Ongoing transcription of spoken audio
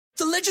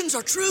The legends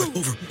are true.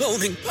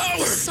 Overwhelming power!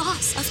 The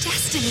sauce of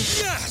destiny.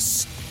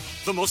 Yes!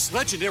 The most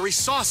legendary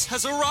sauce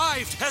has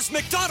arrived as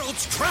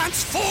McDonald's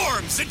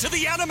transforms into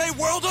the anime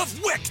world of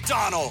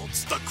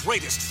WickDonald's. The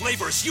greatest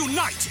flavors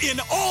unite in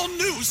all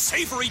new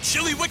savory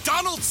chili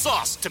McDonald's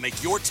sauce to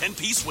make your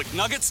 10-piece Wick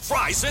Nuggets,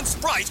 fries, and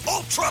Sprite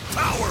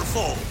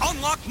ultra-powerful.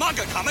 Unlock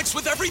manga comics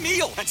with every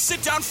meal and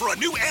sit down for a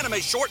new anime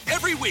short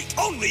every week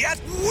only at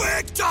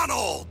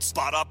WickDonald's.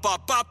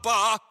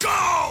 Ba-da-ba-ba-ba,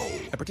 go!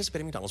 At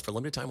participating McDonald's for a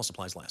limited time while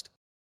supplies last.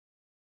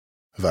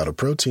 Vital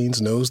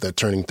Proteins knows that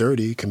turning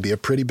 30 can be a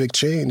pretty big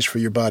change for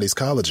your body's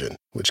collagen,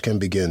 which can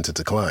begin to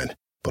decline,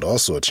 but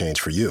also a change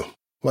for you.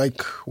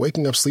 Like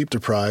waking up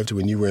sleep-deprived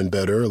when you were in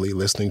bed early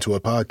listening to a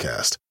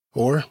podcast,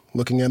 or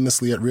looking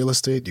endlessly at real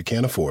estate you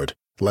can't afford.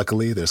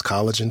 Luckily, there's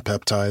collagen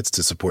peptides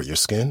to support your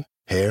skin,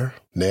 hair,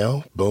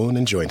 nail, bone,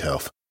 and joint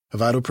health.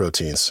 Vital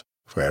Proteins,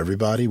 for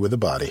everybody with a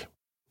body.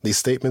 These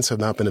statements have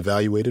not been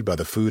evaluated by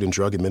the Food and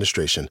Drug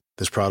Administration.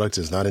 This product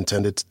is not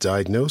intended to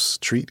diagnose,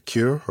 treat,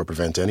 cure, or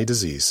prevent any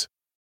disease.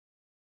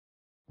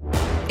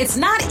 It's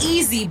not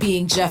easy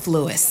being Jeff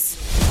Lewis.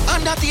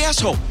 I'm not the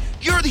asshole.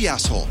 You're the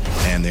asshole.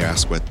 And they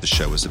asked what the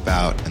show is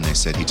about, and they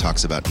said he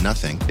talks about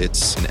nothing.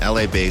 It's an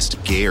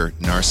LA-based, gayer,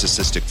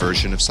 narcissistic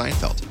version of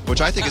Seinfeld, which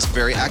I think is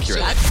very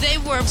accurate. They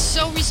were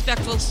so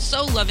respectful,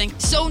 so loving,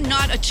 so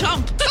not a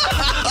chump.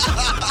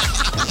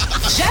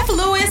 Jeff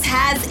Lewis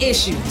has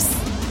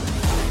issues.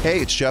 Hey,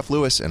 it's Jeff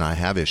Lewis, and I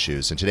have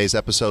issues. In today's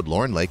episode,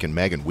 Lauren Lake and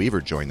Megan Weaver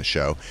join the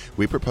show.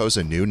 We propose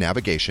a new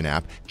navigation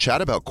app,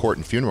 chat about court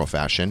and funeral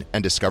fashion,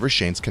 and discover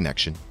Shane's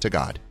connection to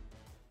God.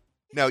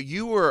 Now,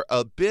 you were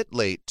a bit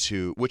late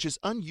to, which is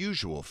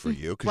unusual for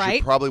you, because Right.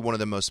 you're probably one of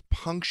the most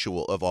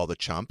punctual of all the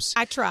chumps.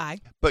 I try.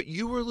 But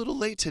you were a little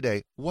late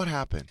today. What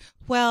happened?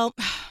 Well,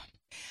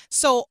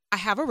 so I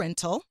have a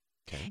rental,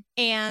 Okay.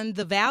 and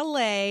the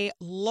valet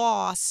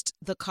lost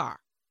the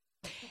car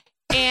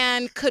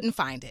and couldn't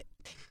find it.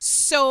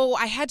 So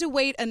I had to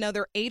wait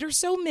another 8 or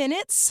so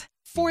minutes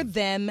for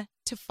them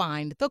to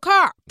find the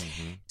car.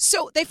 Mm-hmm.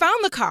 So they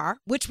found the car,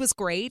 which was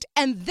great.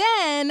 And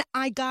then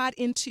I got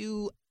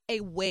into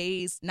a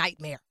Waze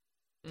nightmare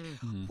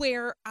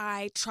where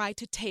I tried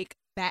to take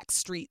back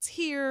streets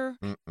here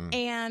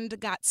and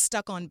got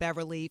stuck on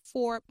Beverly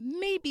for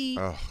maybe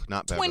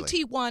Not Beverly.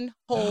 21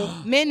 whole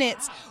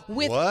minutes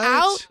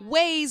without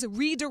Waze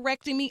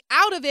redirecting me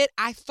out of it.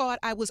 I thought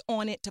I was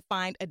on it to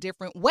find a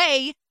different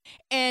way,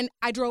 and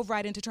I drove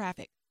right into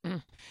traffic.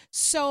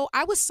 So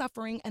I was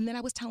suffering, and then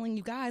I was telling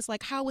you guys,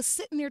 like, how I was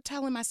sitting there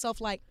telling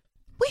myself, like,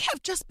 we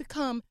have just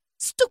become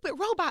stupid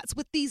robots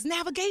with these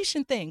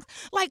navigation things.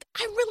 Like,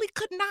 I really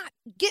could not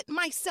get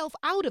myself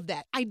out of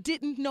that. I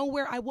didn't know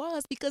where I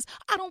was because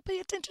I don't pay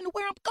attention to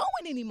where I'm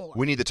going anymore.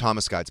 We need the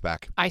Thomas guides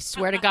back. I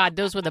swear to God,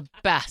 those were the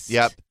best.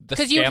 Yep. The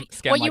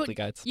scam likely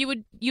guides.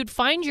 You'd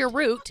find your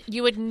route.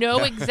 You would know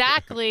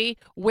exactly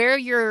where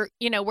you're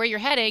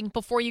heading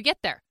before you get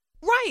there.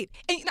 Right.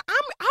 And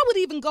I would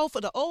even go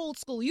for the old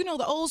school. You know,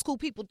 the old school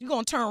people, you're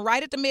going to turn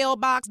right at the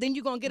mailbox, then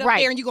you're going to get up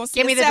there and you're going to see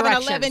a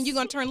 7-Eleven, you're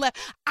going to turn left.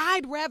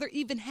 I'd rather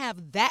even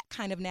have that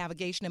kind of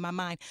navigation in my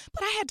mind.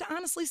 But I had to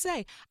honestly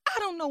say, I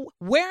don't know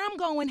where I'm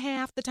going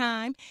half the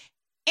time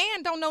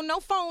and don't know no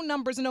phone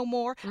numbers no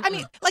more. I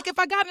mean, like if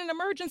I got an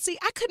emergency,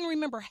 I couldn't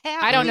remember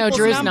half I don't know people's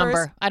Drew's numbers.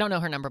 number. I don't know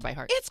her number by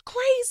heart. It's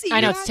crazy.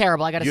 I know, it's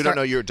terrible. I got to You start.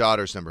 don't know your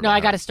daughter's number. No, by I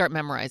got to heart. start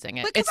memorizing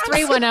it. Because It's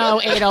I'm-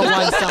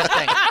 310-801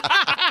 something.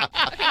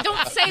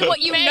 Don't say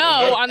what you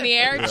know on the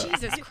air.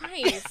 Jesus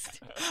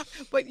Christ.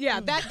 But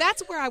yeah,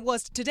 that's where I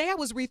was. Today I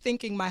was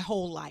rethinking my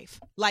whole life.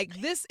 Like,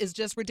 this is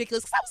just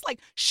ridiculous. 'Cause I was like,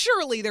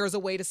 surely there's a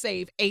way to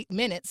save 8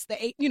 minutes,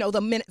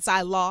 the minutes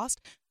I lost.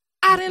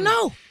 I didn't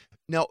know.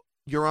 Now,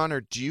 Your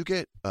Honor, do you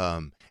get,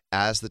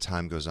 as the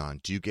time goes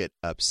on, do you get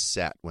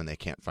upset when they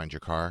can't find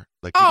your car?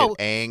 Like, do you get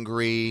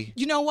angry?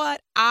 You know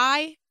what?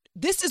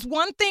 This is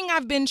one thing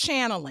I've been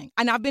channeling,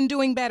 and I've been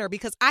doing better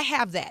because I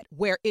have that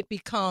where it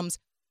becomes,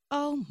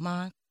 oh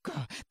my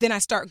God. Then I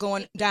start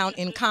going down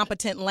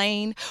incompetent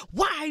lane.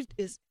 Why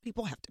does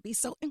people have to be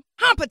so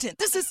incompetent?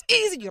 This is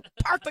easy. You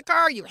park the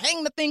car, you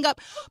hang the thing up.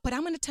 But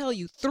I'm going to tell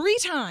you, 3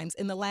 times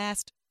in the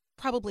last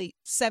probably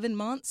 7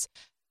 months,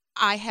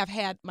 I have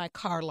had my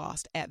car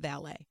lost at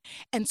valet.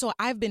 And so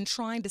I've been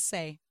trying to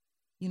say,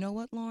 you know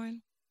what,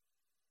 Lauren?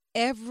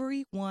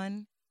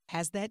 Everyone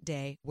has that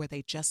day where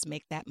they just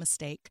make that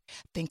mistake.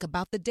 Think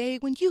about the day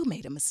when you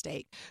made a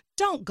mistake.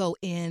 Don't go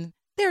in.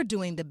 They're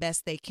doing the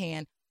best they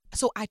can.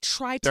 So I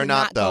try to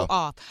not go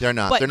off. They're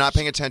not. They're not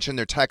paying attention.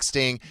 They're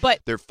texting. But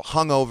they're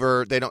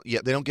hungover. They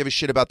don't give a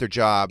shit about their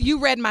job. You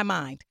read my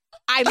mind.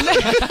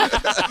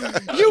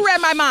 You read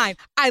my mind.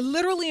 I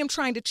literally am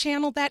trying to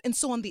channel that. And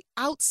so on the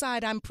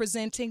outside, I'm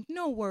presenting,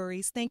 no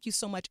worries. Thank you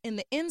so much. In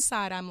the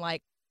inside, I'm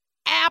like,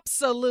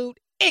 absolute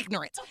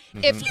ignorance.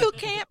 If you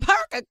can't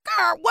park a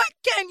car, what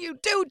can you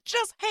do?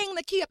 Just hang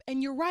the key up.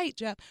 And you're right,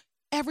 Jeff.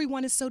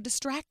 Everyone is so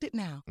distracted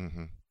now.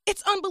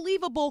 It's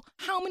unbelievable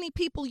how many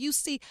people you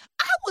see.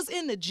 I was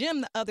in the gym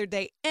the other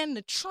day, and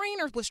the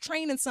trainer was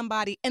training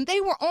somebody, and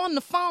they were on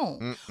the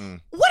phone.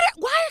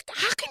 Why?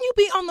 How can you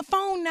be on the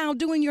phone now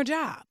doing your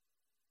job?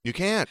 You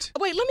can't.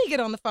 Wait, let me get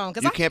on the phone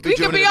because You can't be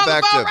doing it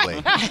effectively.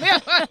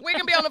 We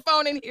can be on the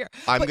phone in here.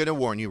 I'm going to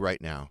warn you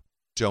right now.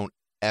 Don't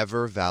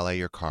ever valet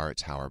your car at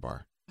Tower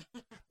Bar.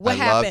 What I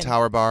happened? love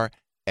Tower Bar.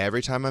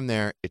 Every time I'm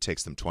there, it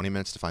takes them 20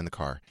 minutes to find the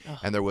car. Ugh.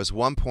 And there was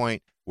one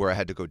point where I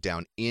had to go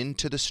down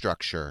into the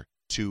structure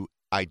to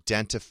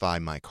identify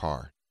my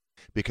car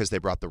because they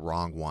brought the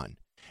wrong one.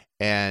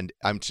 And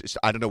I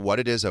don't know what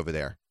it is over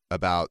there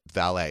about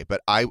valet,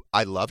 but I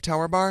love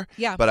Tower Bar,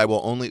 but I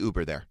will only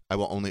Uber there. I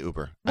will only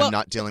Uber. Well, I'm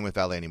not dealing with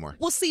valet anymore.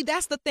 Well, see,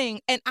 that's the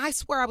thing. And I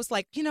swear I was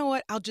like, you know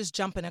what? I'll just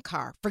jump in a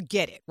car.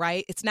 Forget it,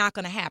 right? It's not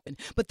going to happen.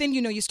 But then,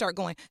 you start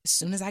going, as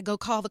soon as I go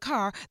call the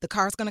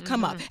car's going to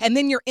come up. And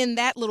then you're in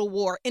that little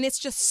war. And it's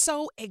just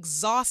so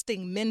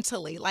exhausting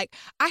mentally. Like,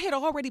 I had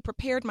already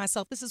prepared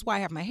myself. This is why I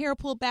have my hair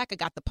pulled back. I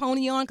got the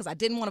pony on because I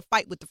didn't want to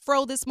fight with the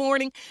fro this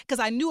morning because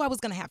I knew I was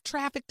going to have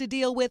traffic to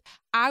deal with.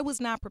 I was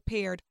not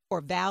prepared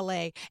for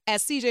valet,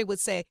 as CJ would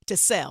say, to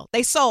sell.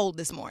 They sold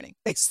this morning.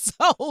 They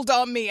sold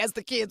on me, as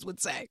the kids would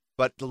say.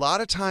 But a lot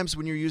of times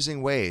when you're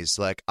using Waze,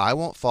 like, I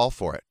won't fall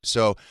for it.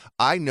 So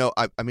I know,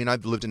 I mean,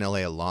 I've lived in LA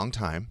a long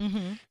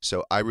time.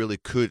 So I really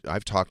could,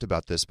 I've talked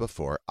about this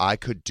before. I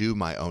could do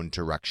my own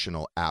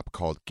directional app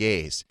called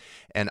Gaze,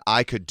 and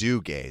I could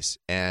do Gaze.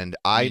 And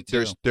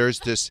there's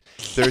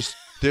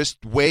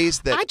ways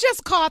that I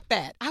just caught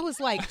that. I was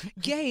like,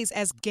 gaze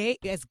as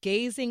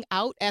gazing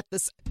out at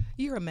the.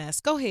 You're a mess.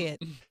 Go ahead.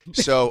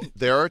 So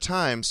there are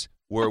times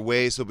where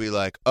Waze will be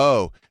like,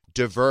 oh,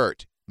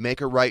 divert,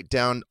 make a right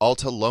down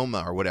Alta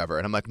Loma or whatever.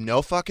 And I'm like,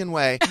 no fucking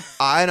way.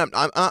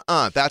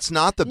 That's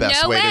not the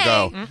best way to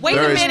go. Wait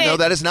a minute. No,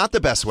 that is not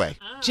the best way.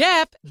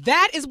 Jeff,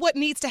 that is what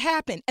needs to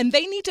happen. And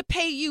they need to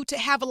pay you to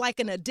have like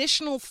an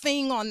additional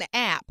thing on the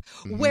app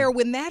where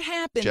when that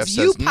happens, Jeff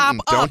you says, pop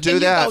up don't do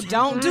and that. you go,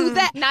 don't do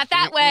that. Not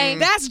that way.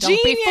 That's Don't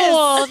genius. be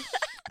fooled.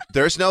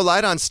 There's no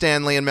light on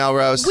Stanley and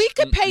Melrose. We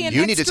could pay an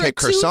You need to extra take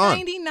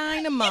Curson.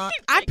 $2.99 a month.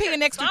 I pay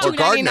an extra Or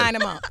Gardner. $2.99 a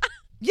month.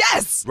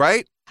 Yes.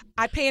 Right?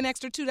 I pay an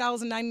extra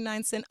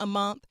 $2.99 a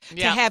month to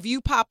Yeah. have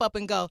you pop up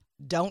and go,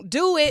 don't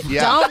do it.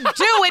 Yeah. Don't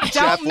do it.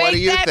 Jeff, Don't what do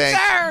make you that think?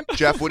 turn.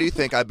 Jeff, what do you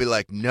think? I'd be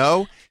like,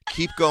 no,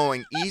 keep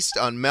going east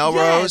on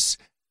Melrose.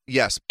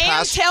 Yes,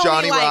 past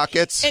Johnny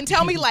Rockets. And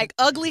tell me, like,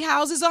 ugly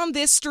houses on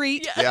this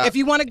street. Yeah. If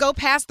you want to go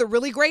past the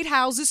really great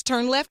houses,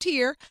 turn left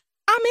here.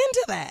 I'm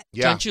into that.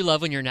 Yeah. Don't you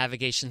love when your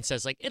navigation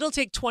says, like, it'll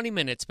take 20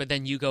 minutes, but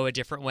then you go a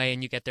different way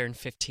and you get there in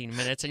 15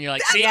 minutes and you're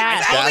like, see,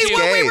 exactly I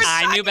what we were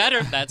I knew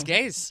better. That's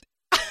gaze.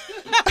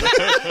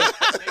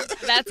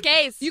 That's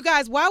case. You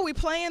guys, while we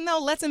playing, though,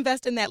 let's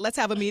invest in that. Let's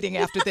have a meeting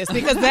after this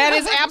because that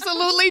is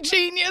absolutely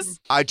genius.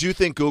 I do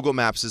think Google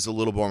Maps is a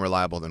little more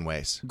reliable than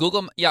Waze.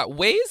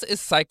 Waze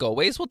is psycho.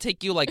 Waze will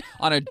take you like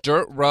on a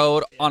dirt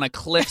road, on a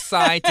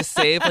cliffside to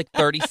save like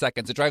 30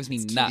 seconds. It drives me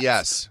nuts.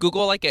 Yes.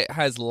 Google, like, it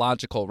has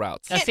logical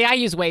routes. Now, see, I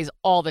use Waze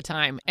all the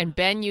time, and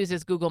Ben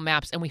uses Google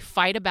Maps, and we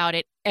fight about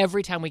it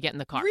every time we get in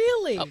the car.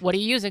 Really? What are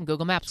you using?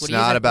 Google Maps. What It's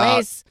are you using?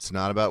 Waze. It's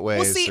not about Waze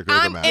Well, see, or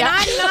Google I'm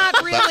Maps.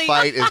 not really. That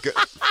fight is good.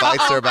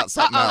 Fights are about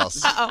something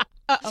else.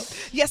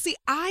 Yeah, see,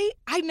 I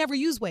never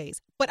use Waze,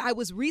 but I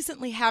was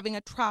recently having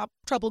a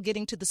trouble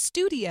getting to the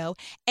studio,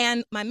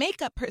 and my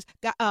makeup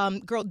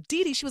girl,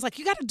 Dee Dee, she was like,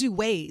 you got to do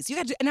Waze. You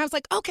got to, and I was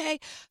like, okay.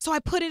 So I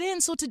put it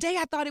in. So today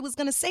I thought it was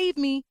going to save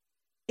me.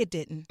 It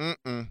didn't.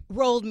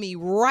 Rolled me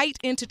right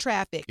into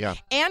traffic. Yeah.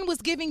 And was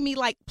giving me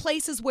like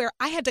places where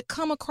I had to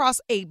come across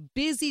a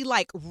busy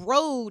like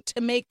road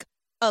to make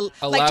A like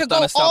to left go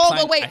on a stop all sign.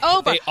 the way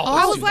over. They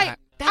always I was do like, that.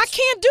 I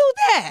can't do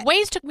that.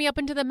 Waze took me up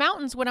into the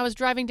mountains when I was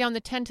driving down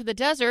the 10 to the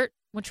desert.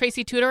 When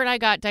Tracy Tudor and I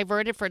got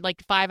diverted for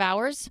like 5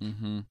 hours,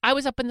 I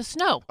was up in the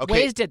snow.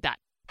 Okay. Waze did that.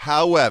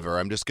 However,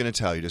 I'm just going to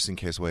tell you, just in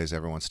case Waze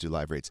ever wants to do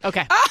live reads.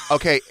 Okay.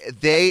 Okay,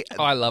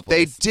 I love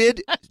they Waze.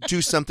 did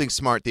do something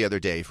smart the other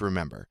day, if you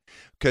remember,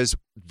 because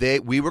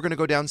we were going to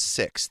go down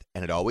 6th,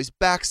 and it always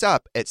backs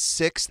up at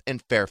 6th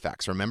and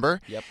Fairfax, remember?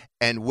 Yep.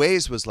 And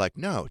Waze was like,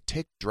 no,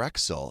 take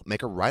Drexel,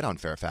 make a right on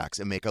Fairfax,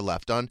 and make a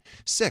left on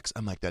 6th.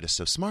 I'm like, that is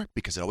so smart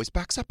because it always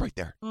backs up right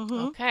there.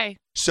 Okay.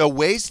 So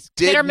Waze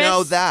Hit or did know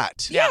miss?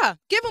 that. Yeah,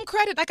 give them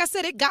credit. Like I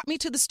said, it got me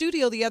to the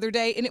studio the other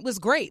day, and it was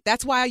great.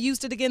 That's why I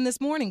used it again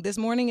this morning. This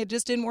morning, it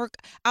just didn't work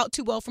out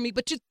too well for me.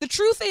 But the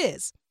truth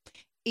is,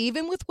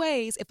 even with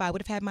Waze, if I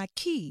would have had my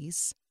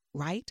keys,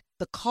 right,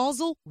 the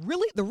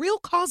real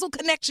causal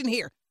connection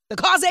here, the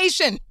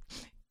causation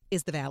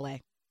is the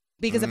valet.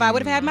 Because if I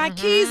would have had my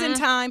keys in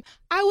time,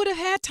 I would have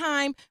had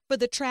time for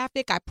the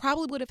traffic. I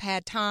probably would have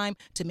had time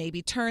to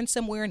maybe turn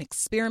somewhere and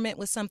experiment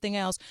with something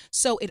else.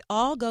 So it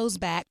all goes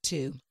back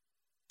to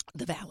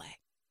the valet.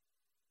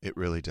 It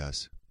really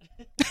does.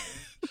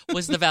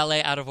 Was the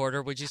valet out of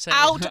order, would you say?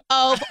 Out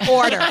of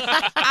order.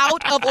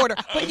 Out of order.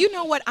 But you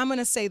know what? I'm going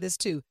to say this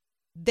too.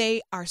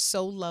 They are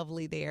so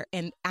lovely there.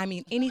 And I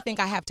mean, anything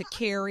I have to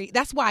carry,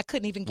 that's why I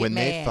couldn't even get When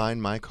mad. they find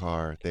my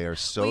car, they are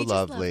so We just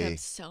love lovely. them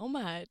so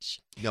much.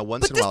 Now,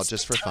 once But in a while, this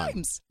just for fun.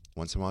 times.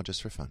 Once in a while,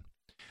 just for fun.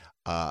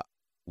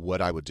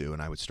 What I would do,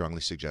 and I would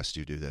strongly suggest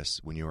you do this,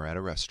 when you are at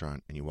a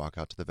restaurant and you walk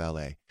out to the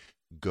valet,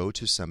 go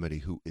to somebody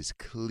who is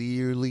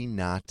clearly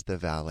not the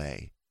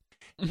valet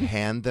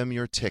hand them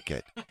your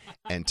ticket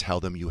and tell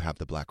them you have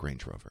the black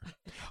Range Rover.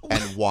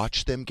 And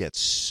watch them get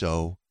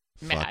so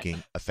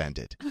fucking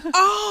offended.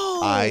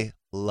 Oh. I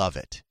love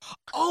it.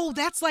 Oh,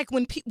 that's like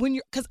when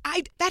you're, because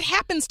that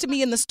happens to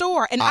me in the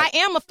store, and I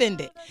am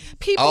offended.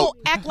 People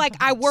act like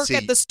I work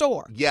at the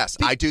store. Yes,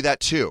 I do that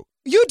too.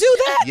 You do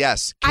that?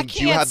 Yes. I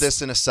Can you have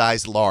this in a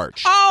size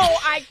large? Oh,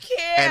 I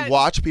can't. And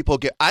watch people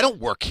I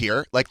don't work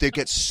here. Like, they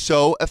get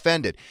so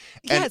offended.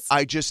 And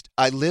Yes.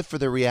 I live for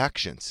the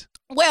reactions.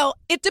 Well,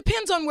 it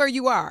depends on where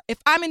you are. If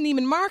I'm in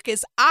Neiman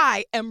Marcus,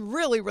 I am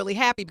really, really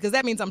happy because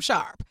that means I'm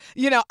sharp.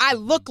 I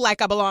look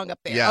like I belong up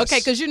there. Yes. Okay,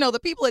 because the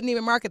people at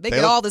Neiman Market, they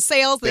get look- all the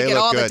sales, they get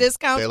look all the good.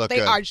 discounts, They look they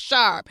good. are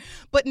sharp.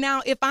 But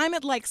now, if I'm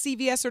at like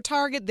CVS or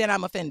Target, then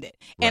I'm offended,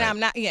 and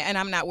Right.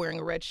 I'm not wearing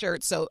a red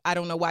shirt, so I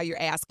don't know why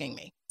you're asking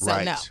me. So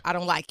Right. no, I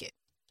don't like it.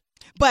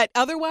 But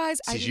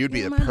otherwise, See, you'd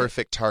be the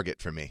perfect target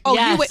for me. Oh,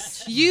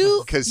 Yes.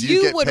 you 'Cause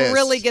you get would pissed.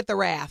 really get the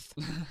wrath.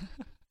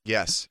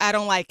 Yes. I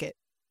don't like it.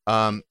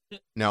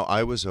 Now,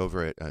 I was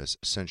over at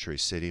Century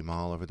City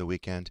Mall over the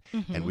weekend,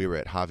 and we were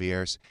at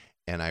Javier's,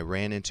 and I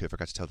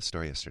forgot to tell the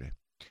story yesterday.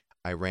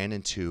 I ran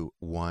into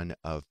one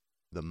of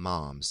the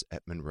moms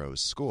at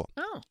Monroe's school.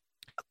 Oh.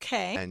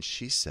 Okay. And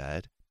she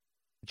said,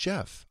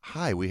 Jeff,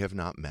 hi, we have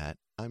not met.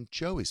 I'm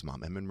Joey's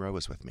mom, and Monroe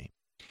was with me.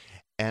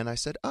 And I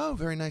said, oh,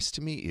 very nice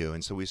to meet you.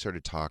 And so we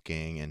started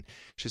talking, and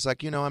she's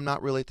like, I'm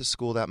not really at the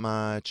school that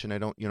much, and I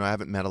don't, I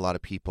haven't met a lot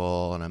of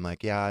people. And I'm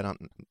like, yeah,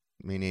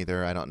 me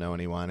neither. I don't know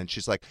anyone. And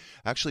she's like,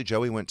 actually,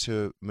 Joey went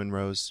to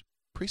Monroe's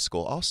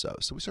preschool also.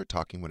 So we started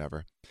talking,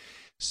 whatever.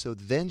 So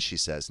then she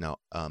says, now,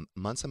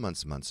 months and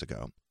months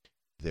ago,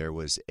 there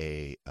was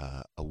a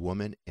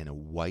woman in a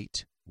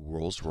white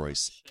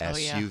Rolls-Royce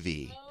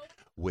SUV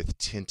with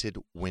tinted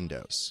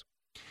windows.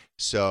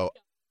 So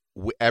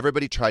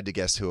everybody tried to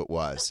guess who it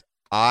was.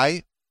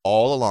 I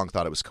all along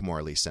thought it was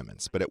Kimora Lee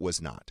Simmons, but it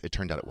was not. It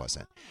turned out it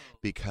wasn't,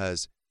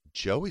 because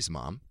Joey's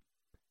mom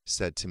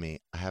said to me,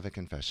 I have a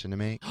confession to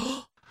make.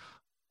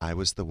 I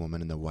was the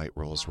woman in the white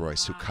Rolls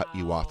Royce who cut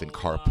you off in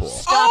carpool.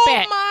 Stop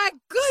it. Oh, my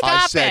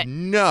goodness. I said,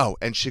 no.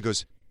 And she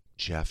goes,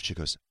 Jeff,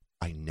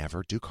 I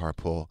never do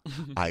carpool.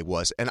 I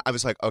was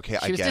like, okay,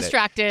 I She was get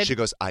distracted. it. She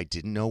goes, I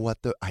didn't know where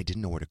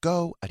to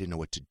go. I didn't know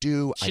what to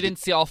do. She didn't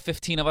see all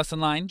 15 of us in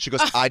line? She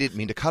goes, I didn't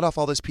mean to cut off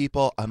all those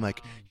people. I'm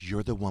like,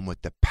 you're the one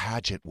with the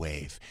pageant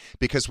wave.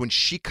 Because when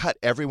she cut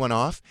everyone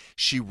off,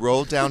 she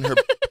rolled down her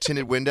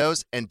tinted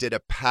windows and did a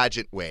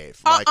pageant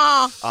wave.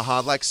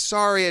 Like,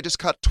 sorry, I just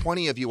cut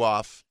 20 of you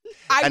off.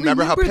 I and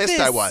remember how pissed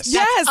this. I was.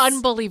 Yes.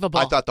 Unbelievable.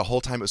 I thought the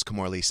whole time it was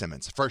Kimora Lee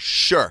Simmons. For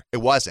sure.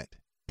 It wasn't.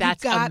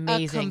 That's you got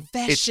amazing. A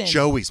confession. It's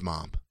Joey's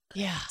mom.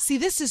 Yeah. See,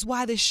 this is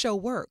why this show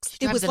works.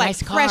 It drives was a like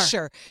nice car.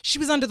 pressure. She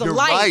was under the You're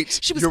light. right.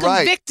 She was You're right.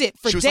 convicted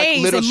for she was days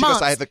like, literally, and she months.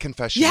 goes, I have a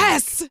confession.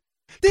 Yes. Because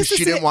This she is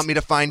didn't it. want me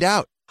to find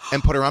out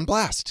and put her on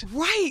blast.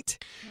 Right.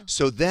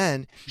 So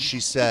then she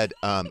said,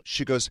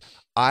 she goes,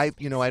 I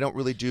don't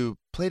really do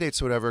play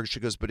dates or whatever. She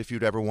goes, but if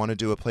you'd ever want to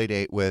do a play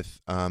date with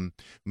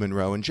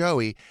Monroe and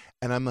Joey.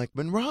 And I'm like,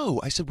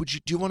 Monroe, I said, do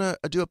you want to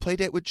do a play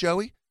date with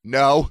Joey?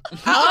 No.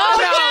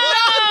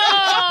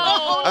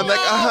 I'm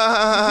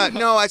like,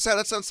 no. I said,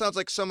 that sounds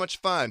like so much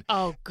fun.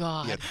 Oh,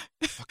 God. Yeah,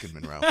 fucking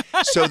Monroe.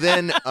 So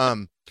then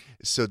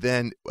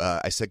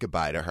I said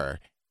goodbye to her,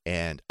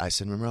 and I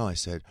said, Monroe,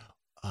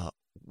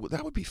 well,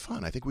 that would be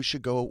fun. I think we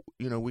should go.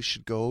 We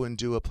should go and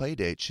do a play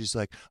date. She's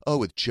like, oh,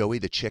 with Joey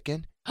the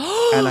chicken.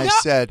 And I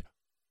said,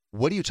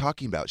 what are you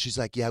talking about? She's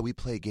like, yeah, we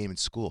play a game in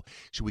school.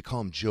 Should we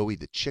call him Joey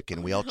the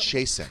chicken? We all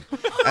chase him.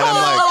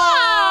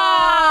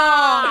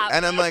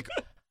 And I'm like,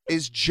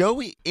 is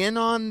Joey in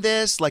on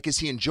this? Like, is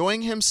he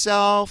enjoying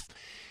himself?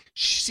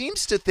 She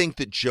seems to think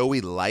that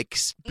Joey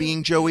likes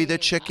being Joey the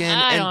chicken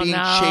and being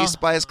chased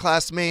by his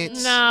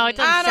classmates. No, it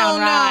doesn't I sound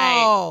don't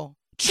right. know.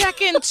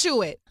 Check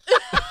into it.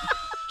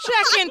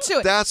 Check into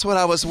it. That's what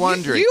I was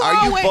wondering. You Are you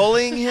always-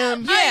 bullying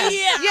him? Yeah.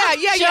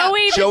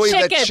 Joey the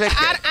the chicken. chicken.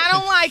 I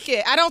don't like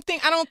it. I don't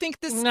think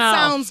this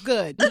sounds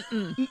good.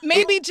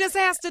 Maybe just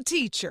ask the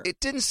teacher. It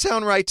didn't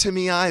sound right to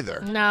me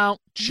either. No.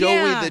 Joey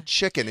Yeah. the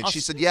chicken. And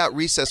she said, yeah, at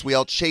recess, we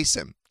all chase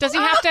him. Does he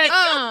have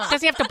to? Does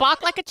he have to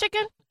balk like a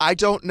chicken? I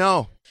don't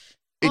know.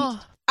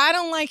 I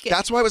don't like it.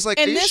 That's why I was like,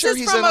 and are you this sure is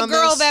he's from in a on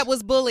girl this? that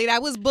was bullied. I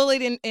was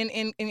bullied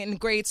in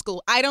grade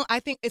school. I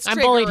think it's I'm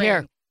bullied triggering.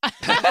 here.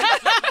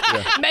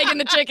 Megan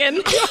the chicken.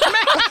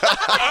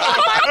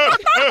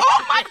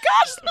 Oh my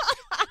gosh!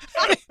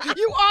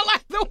 You are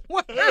like the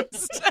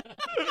worst.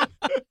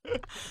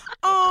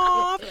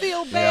 Oh, I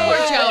feel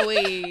bad. Poor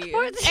Joey.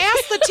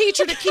 Ask the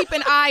teacher to keep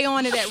an eye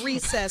on it at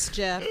recess,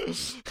 Jeff.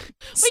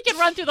 We can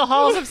run through the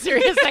halls of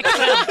Sirius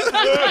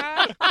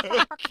XM.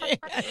 I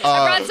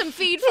brought some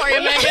feed for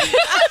you, Megan.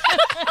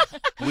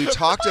 We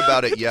talked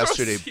about it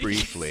yesterday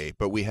briefly,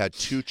 but we had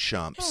two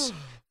chumps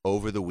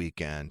over the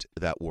weekend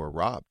that were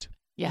robbed.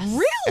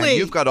 Yes. And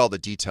you've got all the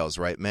details,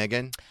 right,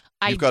 Megan?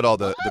 You've got all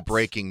the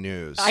breaking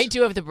news. I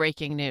do have the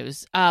breaking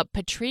news.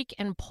 Patrick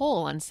and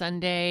Paul on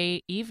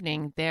Sunday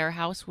evening, their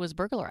house was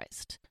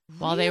burglarized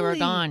while they were Really?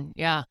 gone.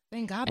 Yeah.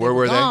 Thank God. Where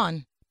were they?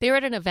 gone. They were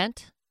at an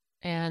event.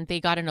 and they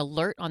got an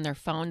alert on their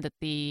phone that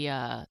the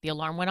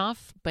alarm went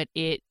off, but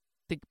the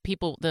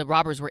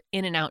robbers were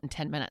in and out in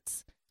 10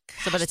 minutes.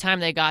 So by the time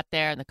they got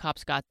there and the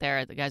cops got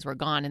there, the guys were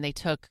gone, and they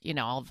took,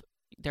 all of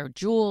their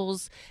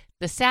jewels.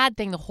 The sad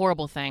thing, the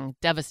horrible thing,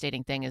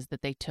 devastating thing is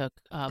that they took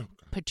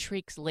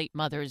Patrick's late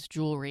mother's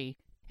jewelry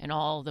and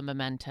all the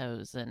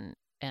mementos, and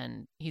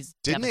he's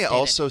Didn't devastated. they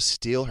also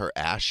steal her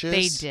ashes?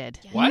 They did.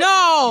 What?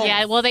 No.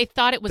 Yeah, well, they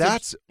thought it was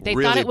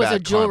really a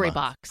bad jewelry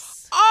karma.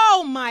 box.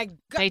 Oh my God.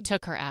 They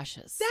took her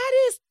ashes. That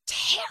is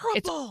terrible.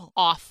 It's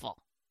awful.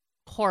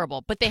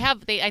 Horrible. But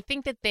I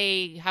think that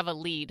they have a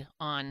lead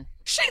on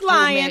She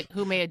lying.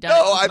 who may have done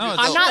No, it.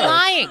 I'm not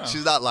lying.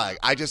 She's not lying.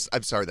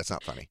 I'm sorry, that's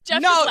not funny.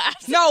 Jeff No, just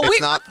laughed. no, It's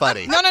not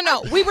funny.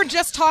 No. We were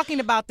just talking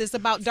about this,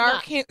 about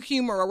dark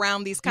humor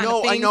around these kind of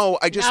No, things. I know.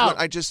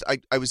 No.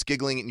 I was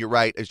giggling, and you're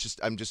right.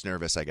 I'm just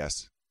nervous, I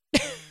guess.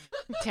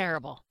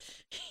 Terrible.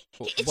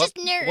 It's just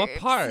nerves. What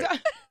part?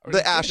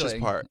 The ashes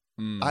part.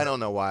 I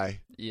don't know why.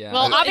 Yeah.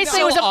 Well, It's obviously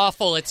so it was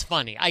awful. It's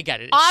funny. I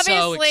get it. It's so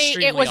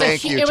obviously it was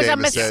Thank you,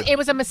 Jameson. it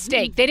was a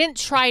mistake. They didn't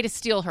try to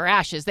steal her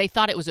ashes. They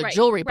thought it was a Right,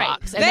 jewelry right.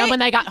 box, and then when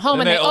they got home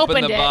Then and they they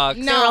opened opened the it, box.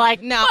 they were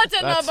like, no. What's in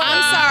the That's box?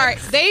 I'm sorry.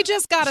 They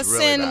just got to It's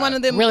really send bad. one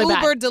of them Really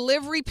Uber bad.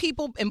 delivery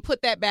people and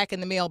put that back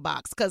in the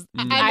mailbox. Because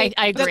I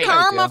the agree.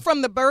 karma idea.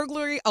 from the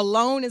burglary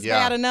alone is Yeah.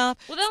 bad enough.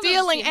 Well, they'll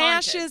Stealing just be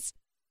haunted. ashes,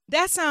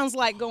 that sounds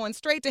like going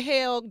straight to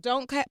hell.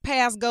 Don't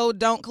pass go,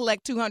 don't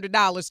collect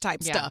 $200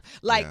 type Yeah. stuff.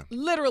 Like Yeah.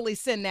 literally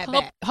send that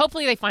back.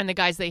 Hopefully they find the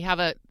guys.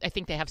 I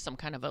think they have some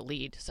kind of a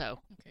lead. So.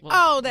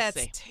 Oh,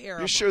 that's see.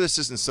 terrible. You're sure this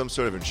isn't some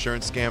sort of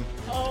insurance scam?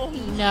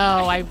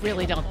 No, I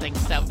really don't think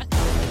so.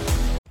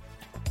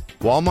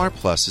 Walmart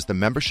Plus is the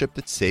membership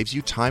that saves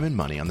you time and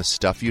money on the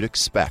stuff you'd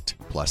expect,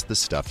 plus the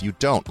stuff you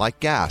don't, like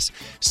gas.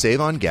 Save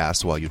on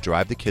gas while you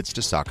drive the kids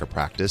to soccer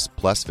practice,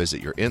 plus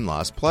visit your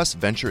in-laws, plus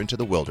venture into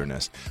the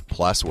wilderness,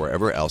 plus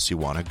wherever else you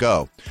want to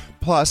go.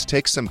 Plus,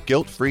 take some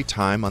guilt-free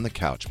time on the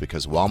couch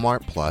because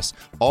Walmart Plus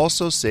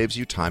also saves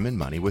you time and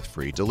money with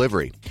free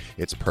delivery.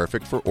 It's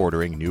perfect for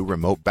ordering new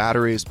remote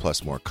batteries,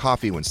 plus more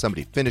coffee when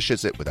somebody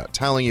finishes it without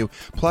telling you,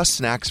 plus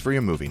snacks for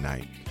your movie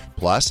night.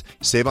 Plus,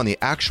 save on the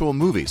actual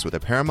movies with a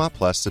Paramount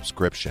Plus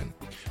subscription.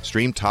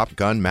 Stream Top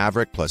Gun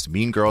Maverick plus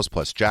Mean Girls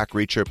plus Jack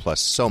Reacher plus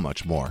so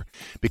much more.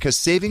 Because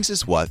savings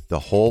is what the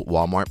whole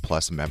Walmart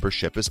Plus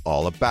membership is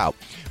all about.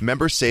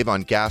 Members save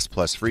on gas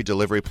plus free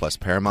delivery plus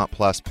Paramount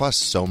Plus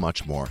so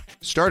much more.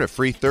 Start a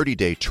free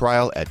 30-day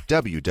trial at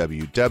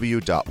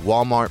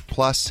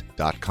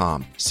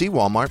www.walmartplus.com. See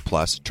Walmart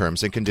Plus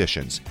terms and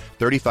conditions.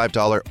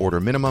 $35 order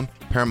minimum,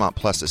 Paramount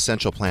Plus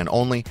Essential Plan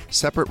only,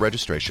 separate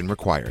registration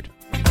required.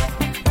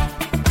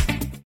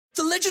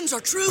 The legends are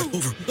true.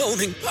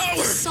 Overwhelming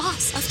power!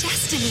 Sauce of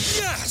destiny.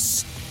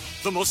 Yes!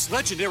 The most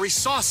legendary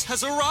sauce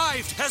has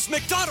arrived as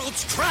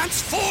McDonald's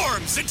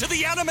transforms into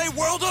the anime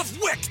world of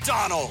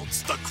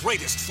WickDonald's. The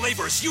greatest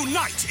flavors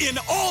unite in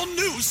all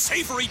new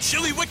savory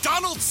chili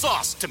McDonald's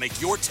sauce to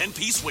make your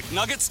 10-piece Wick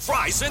Nuggets,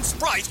 fries, and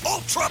Sprite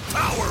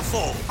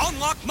ultra-powerful.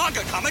 Unlock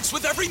manga comics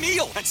with every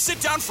meal and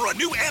sit down for a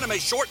new anime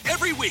short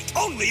every week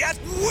only at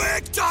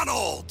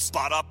WickDonald's.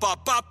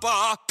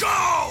 Ba-da-ba-ba-ba,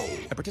 go!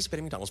 At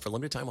participating McDonald's for a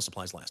limited time while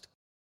supplies last.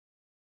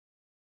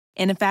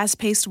 In a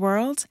fast-paced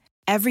world,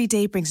 every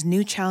day brings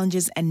new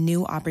challenges and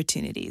new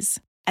opportunities.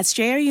 At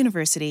Strayer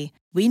University,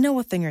 we know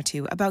a thing or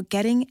two about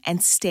getting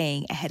and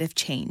staying ahead of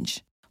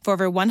change. For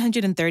over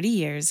 130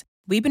 years,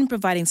 we've been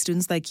providing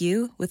students like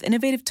you with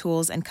innovative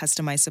tools and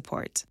customized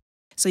support,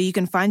 so you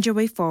can find your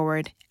way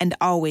forward and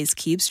always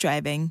keep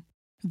striving.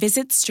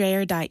 Visit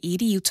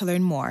strayer.edu to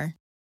learn more.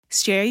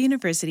 Strayer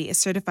University is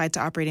certified to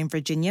operate in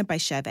Virginia by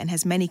Chev and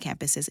has many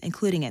campuses,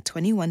 including at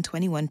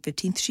 2121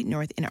 15th Street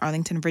North in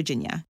Arlington,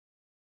 Virginia.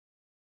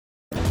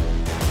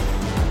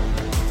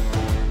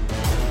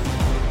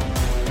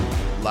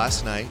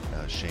 Last night,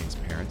 Shane's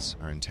parents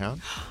are in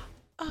town,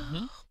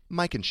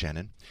 Mike and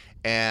Shannon,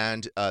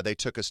 and they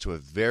took us to a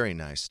very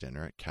nice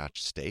dinner at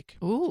Catch Steak.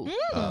 Ooh.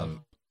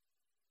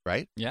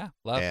 Right? Yeah,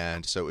 love.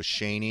 And so it was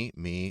Shaney,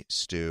 me,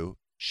 Stu,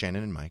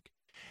 Shannon, and Mike.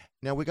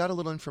 Now, we got a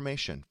little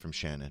information from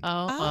Shannon.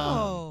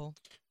 Oh.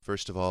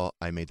 First of all,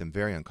 I made them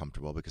very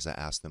uncomfortable because I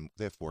asked them,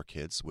 they have 4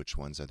 kids, which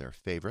ones are their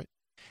favorite.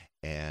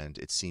 And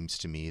it seems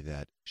to me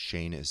that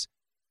Shane is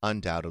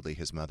undoubtedly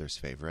his mother's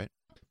favorite,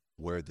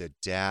 where the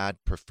dad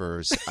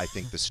prefers, I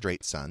think, the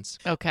straight sons.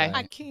 Okay.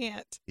 I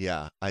can't.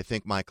 Yeah, I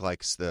think Mike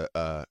likes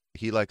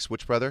he likes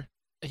which brother?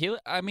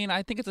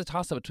 I think it's a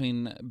toss-up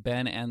between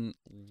Ben and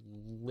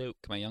Luke,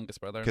 my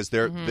youngest brother. Because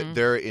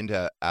they're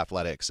into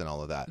athletics and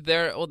all of that.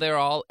 They're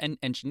all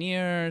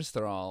engineers.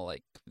 They're all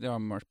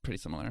more pretty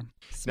similar.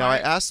 Now, I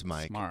asked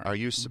Mike, Smart. are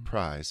you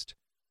surprised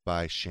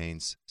by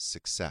Shane's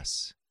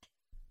success?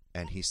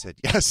 And he said,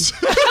 yes.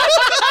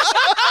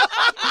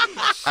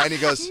 And he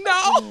goes,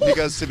 No. He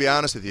goes, to be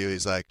honest with you,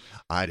 he's like,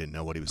 I didn't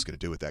know what he was going to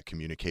do with that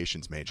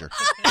communications major.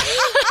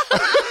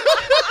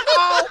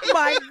 Oh,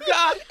 my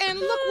God. And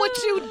look what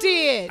you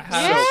did.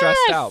 I'm so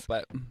stressed out,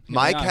 but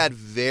Mike had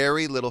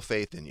very little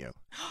faith in you.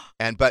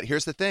 But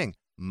here's the thing.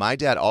 My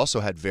dad also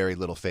had very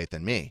little faith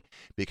in me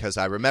because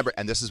I remember,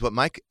 and this is what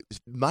Mike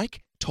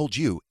told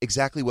you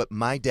exactly what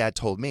my dad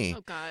told me.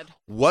 Oh, God.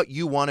 What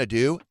you want to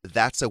do,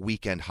 that's a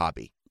weekend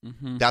hobby.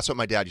 Mm-hmm. That's what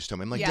my dad used to tell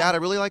me. I'm like, Dad, I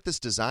really like this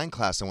design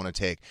class I want to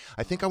take.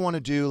 I think I want to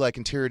do like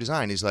interior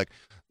design. He's like,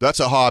 that's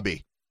a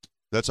hobby.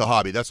 That's a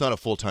hobby. That's not a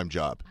full-time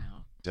job.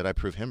 Wow. Did I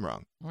prove him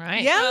wrong?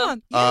 Right. Yeah.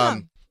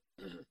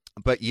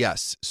 But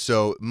yes,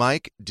 so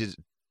Mike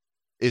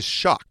is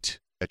shocked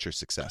at your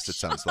success, it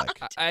sounds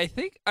like. I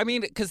think,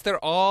 because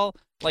they're all,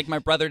 like, my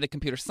brother did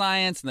computer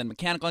science and then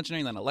mechanical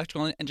engineering and then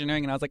electrical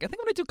engineering, and I was like, I think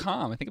I'm going to do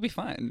comm. I think it'll be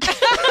fun.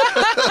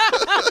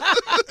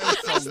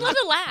 I just love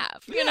to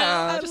laugh, you know?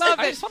 I love it.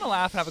 I just want to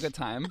laugh and have a good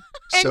time.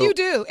 And So- you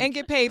do, and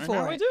get paid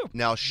for I it. do.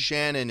 Now,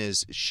 Shannon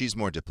she's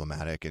more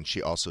diplomatic, and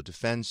she also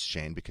defends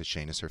Shane because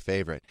Shane is her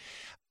favorite.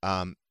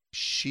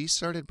 She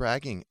started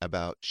bragging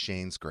about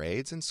Shane's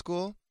grades in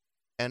school,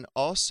 and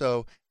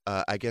also,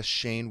 I guess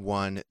Shane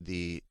won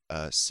the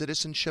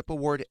citizenship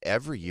award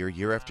every year,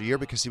 year after year,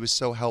 because he was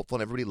so helpful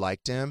and everybody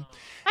liked him.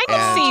 I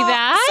can see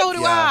that. So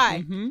do Yeah. I.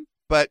 Mm-hmm.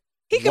 But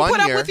He can one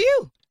put year, up with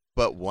you.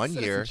 But one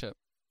year, Citizenship.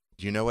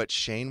 do you know what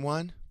Shane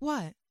won?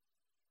 What?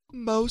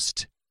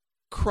 Most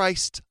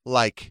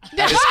Christ-like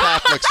at his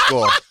Catholic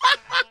school.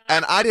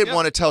 And I didn't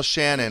want to tell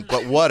Shannon,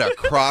 but what a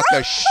crock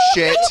of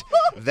shit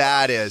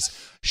that is.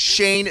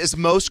 Shane is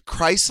most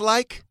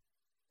Christ-like?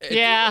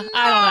 Yeah,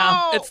 I don't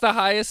know. It's the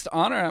highest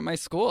honor at my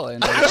school. And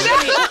Now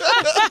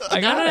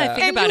that I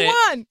think And about you it,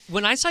 won.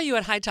 when I saw you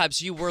at High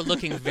Tops, you were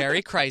looking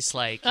very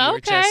Christ-like. You were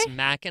Okay. just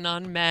macking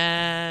on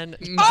men.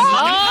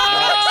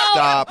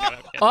 Stop.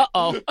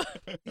 Uh-oh.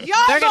 Y'all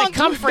They're gonna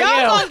come for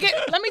y'all you.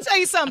 Gonna let me tell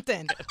you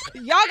something.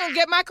 Y'all gonna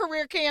get my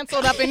career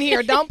canceled up in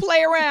here. Don't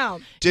play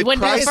around. Did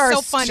wouldn't do it Christ, first.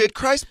 So funny. did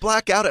Christ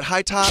black out at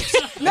High Tops?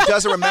 He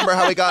doesn't remember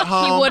how he got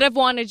home. He would have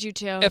wanted you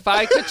to. if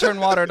I could turn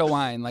water to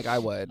wine, like I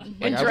would. Like,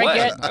 And I drink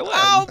would. it. I would.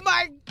 Oh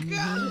my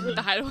God. With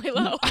the hideaway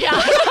low.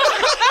 Yeah.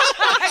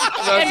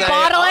 So And say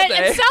bottle all it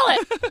day. and sell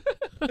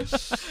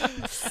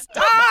it.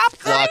 Stop the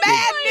Flocking.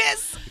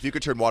 madness. If you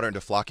could turn water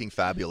into flocking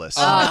fabulous.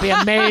 Oh, it'd be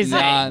amazing.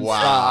 Non-stop.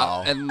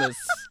 Wow.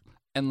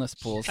 Endless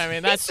pools. I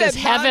mean, that's He just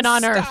said heaven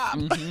on earth.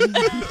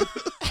 nonstop.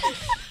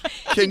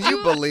 Can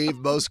you believe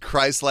most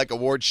Christ-like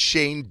award,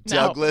 Shane No.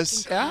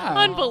 Douglas? Yeah.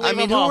 Unbelievable. I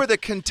mean, who were the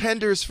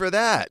contenders for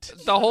that?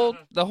 The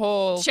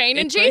whole Shane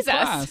and 8th grade Jesus.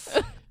 class.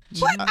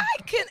 But I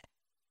can.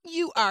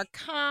 You are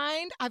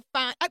kind. I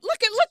find.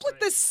 Look with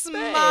this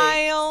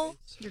smile.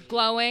 You're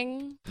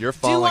glowing. You're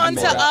falling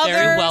unto for it. others.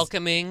 Very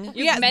welcoming.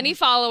 You Yes. have many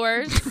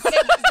followers.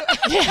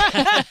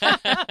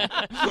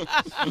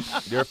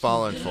 You're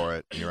falling for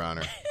it, Your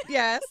Honor.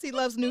 Yes, he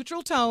loves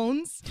neutral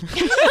tones.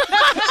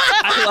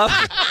 I love.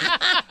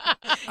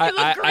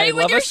 I great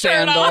with love your a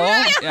shirt sandal.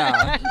 on.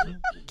 Yeah.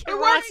 It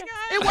works.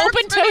 It works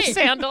Open for toe me.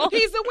 sandal.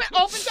 He's a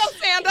open toe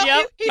sandal.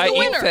 Yep. He's I a eat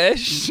winner.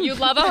 fish. You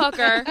love a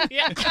hooker.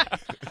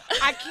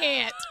 I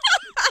can't.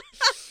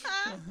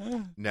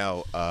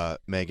 No,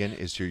 Megan,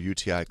 is your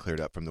UTI cleared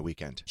up from the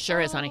weekend?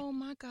 Sure is, honey. Oh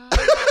my God.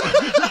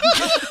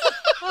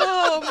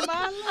 Oh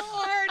my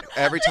Lord.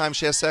 Every time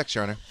she has sex,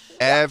 Your Honor.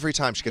 Every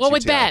time she gets Well,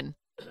 with UTI. Ben.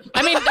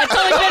 I mean, that's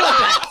only been with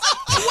Ben.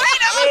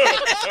 Wait a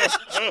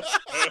minute.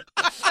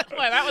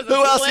 Boy, that was a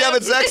Who else you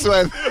having sex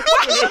with?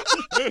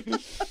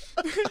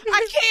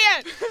 I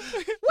can't.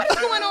 What is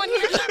going on here?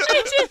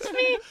 It's just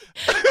me.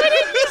 I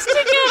didn't used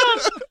to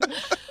get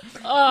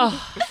him. Oh.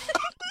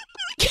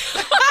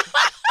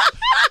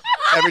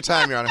 Every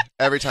time, Your Honor.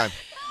 Every time.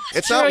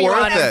 It's True, not Your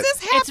worth Honor. it.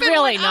 This It's happened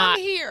really when not.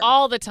 I'm here.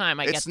 All the time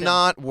I get It's them.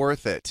 not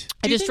worth it.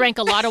 I just drank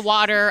a lot of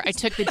water. I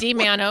took the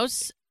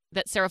D-Manos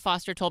that Sarah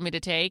Foster told me to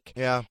take,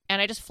 Yeah.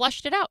 and I just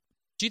flushed it out.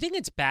 Do you think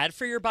it's bad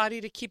for your body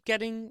to keep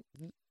getting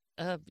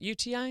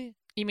UTI?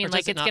 You mean Or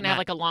like does it it's not going to have matter?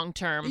 like a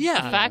long-term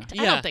Yeah. effect?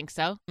 I Yeah. don't think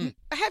so.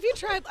 Have you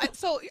tried?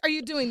 So, are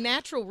you doing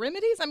natural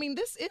remedies? I mean,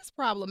 this is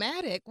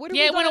problematic. What are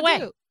Yeah, we it went gonna away.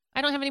 do?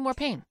 I don't have any more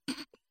pain.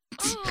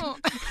 Oh.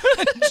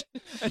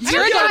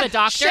 You're not- to the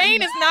doctor.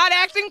 Shane is not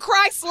acting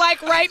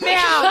Christ-like right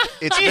now.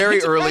 It's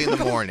very early in the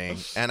morning,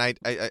 and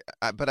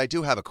but I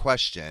do have a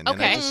question, and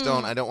Okay.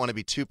 I don't want to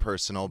be too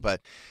personal,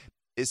 but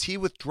is he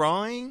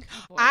withdrawing?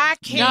 I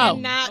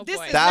cannot. Oh, This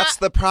boy. is That's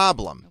the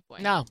problem.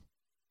 No.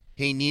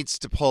 He needs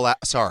to pull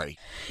out. Sorry,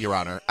 Your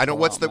Honor. I don't. Oh,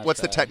 what's the my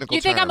technical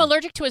You think term? I'm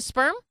allergic to his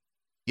sperm?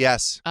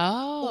 Yes,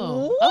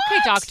 Oh. What? Okay,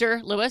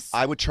 Dr. Lewis.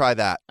 I would try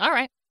that. All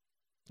right.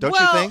 Don't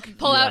Well, you think?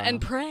 Pull out Yeah.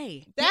 and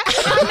pray.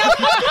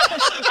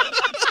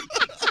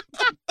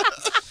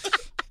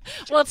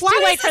 Well, it's Why too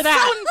is late for it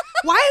that.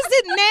 why is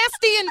it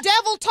nasty and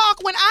devil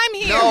talk when I'm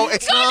here? No,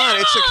 it's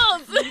not.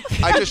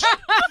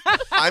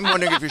 I'm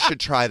wondering if you should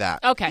try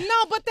that. Okay.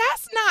 No, but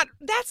that's not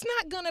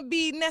gonna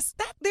be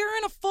they're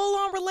in a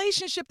full-on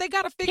relationship. They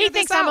got to figure He this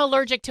thinks out. I'm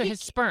allergic to his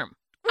sperm.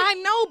 I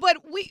know, but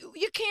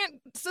you can't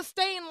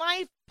sustain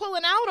life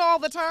pulling out all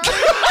the time.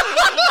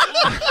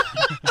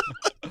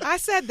 I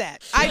said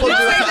that. I did say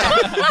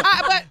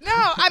that. But no,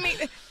 I mean,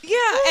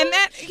 yeah, and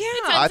that,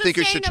 yeah. I think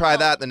you should try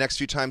that the next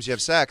few times you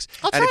have sex.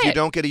 I'll and if try you it.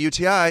 don't get a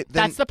UTI, then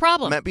That's the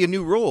problem. might be a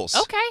new rules.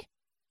 Okay.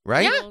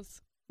 Right? Yeah.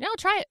 Yeah, I'll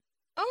try it.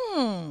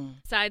 Oh.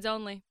 Sides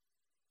only.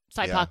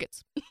 Side Yeah.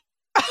 pockets.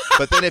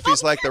 But then if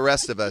he's like the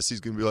rest of us, he's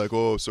going to be like,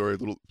 oh, sorry, a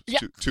little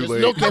too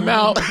late. Milk came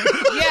out.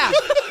 Yeah.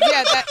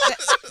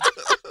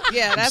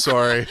 Yeah, that's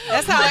sorry.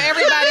 That's how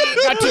everybody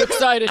got too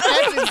excited.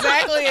 That's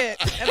exactly it.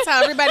 That's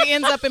how everybody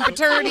ends up in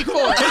paternity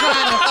court.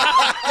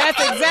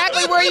 That's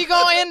exactly where you're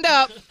going to end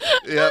up.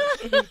 Yep.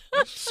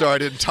 Sorry, I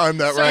didn't time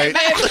that right.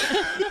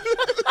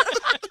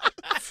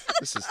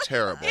 This is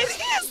terrible. It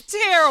is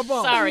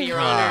terrible. Sorry, Your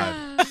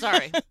Honor.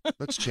 Sorry.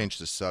 Let's change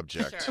the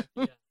subject. Sure.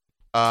 Yeah.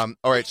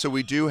 All right, so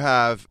we do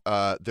have,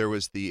 there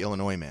was the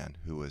Illinois man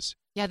who was...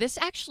 Yeah, this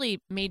actually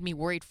made me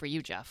worried for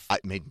you, Jeff.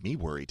 It made me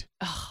worried.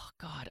 Oh,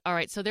 God. All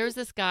right, so there's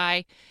this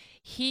guy.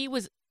 He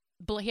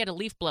had a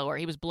leaf blower.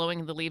 He was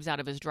blowing the leaves out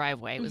of his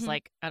driveway. It was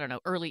like, I don't know,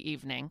 early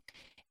evening.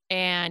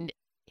 And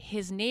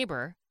his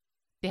neighbor,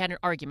 they had an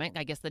argument.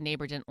 I guess the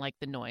neighbor didn't like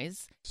the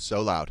noise.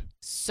 So loud,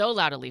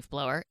 a leaf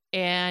blower,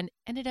 and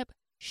ended up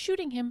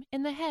shooting him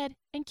in the head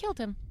and killed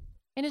him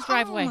in his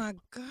driveway. Oh, my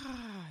gosh.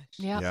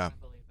 Yeah.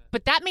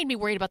 But that made me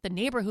worried about the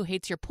neighbor who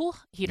hates your pool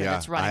heater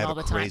that's running all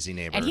the time. I have a crazy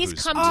neighbor. And he's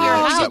who's come to your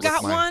house. You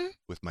got one?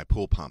 With my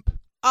pool pump.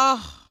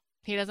 Oh.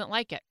 He doesn't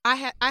like it. I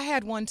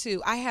had one,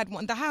 too. I had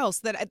one. The house.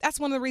 That's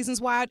one of the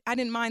reasons why I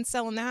didn't mind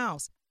selling the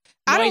house.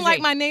 I don't like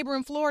my neighbor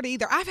in Florida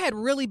either. I've had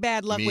really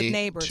bad luck with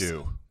neighbors. Me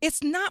too.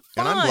 It's not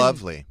fun. And I'm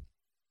lovely.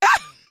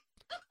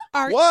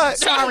 What?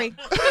 Sorry.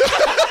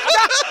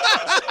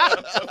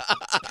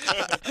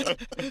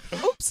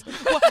 Oops.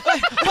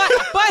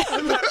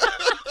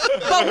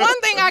 But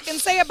one thing I can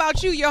say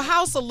about you, your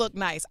house will look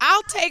nice.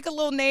 I'll take a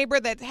little neighbor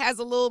that has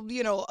a little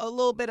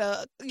bit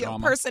of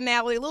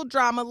personality, a little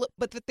drama,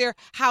 but that their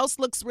house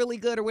looks really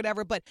good or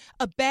whatever. But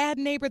a bad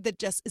neighbor that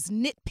just is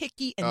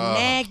nitpicky and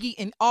naggy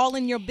and all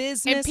in your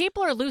business. And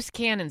people are loose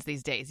cannons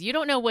these days. You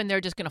don't know when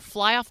they're just going to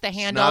fly off the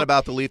handle. It's not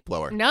about the leaf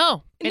blower.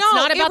 No, it's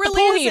not about the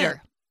pool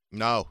heater.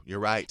 No, you're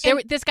right.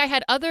 This guy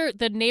had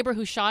the neighbor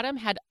who shot him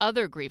had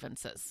other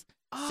grievances.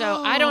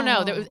 So I don't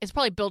know. It's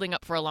probably building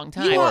up for a long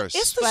time.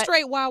 It's the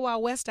straight Wild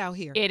Wild West out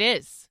here. It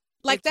is.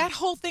 Like that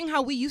whole thing,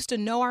 how we used to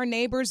know our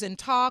neighbors and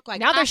talk.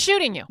 Like now they're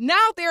shooting you.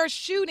 Now they're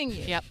shooting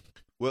you. Yep.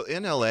 Well,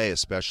 in L.A.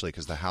 especially,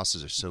 because the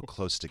houses are so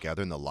close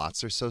together and the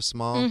lots are so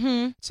small,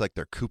 it's like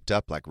they're cooped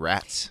up like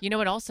rats. You know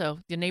what? Also,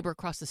 the neighbor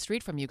across the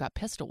street from you got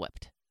pistol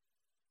whipped.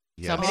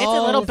 Yes. So I mean, it's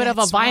a little bit of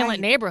a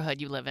violent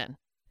neighborhood you live in.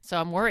 So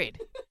I'm worried.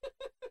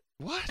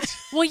 What?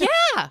 Well, yeah.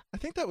 I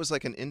think that was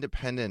like an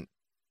independent.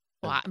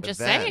 Well, I'm just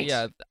event. saying.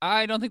 Yeah,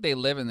 I don't think they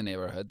live in the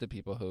neighborhood, the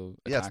people who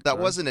Yes, that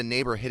wasn't a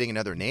neighbor hitting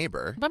another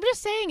neighbor. But I'm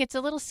just saying it's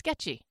a little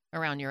sketchy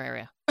around your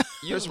area.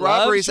 There's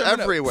robberies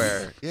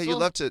everywhere. Yeah, you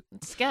love to...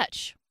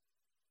 Sketch.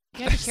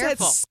 You gotta be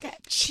careful.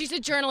 She's a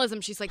journalism.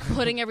 She's like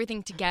putting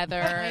everything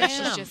together.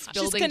 She's just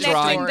building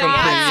drawing stories.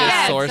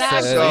 complete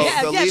sources. So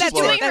the leaf she's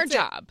blower, doing her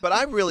job. But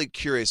I'm really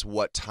curious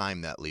what time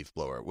that leaf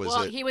blower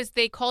was.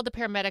 They called the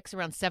paramedics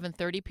around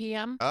 7:30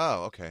 p.m.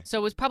 Oh, okay. So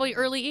it was probably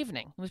early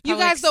evening. It was You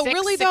probably guys, like though, 6,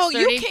 really, though,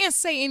 6:30. you can't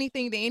say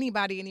anything to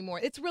anybody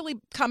anymore. It's really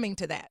coming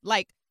to that.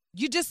 Like,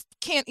 you just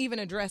can't even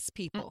address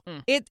people.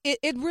 It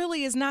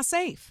really is not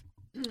safe.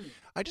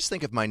 I just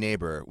think if my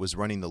neighbor was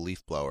running the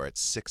leaf blower at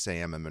 6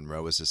 a.m. and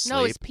Monroe was asleep.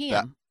 No, it's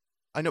p.m.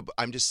 I know, but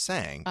I'm just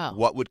saying, Oh.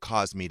 what would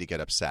cause me to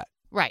get upset?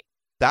 Right.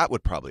 That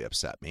would probably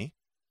upset me.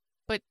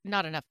 But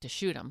not enough to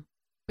shoot him.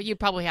 But you'd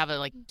probably have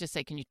just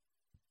say, can you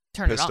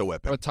turn Pistol it off?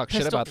 whip him. Or talk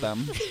shit about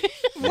them.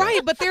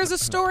 Right, but there's a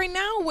story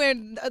now where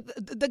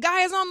the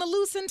guy is on the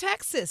loose in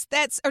Texas.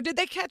 Or did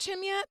they catch him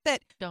yet?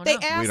 Don't they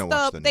know. asked We don't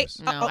watch the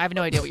news. No, I have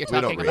no idea what you're We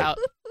don't talking read. about.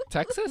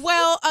 Texas?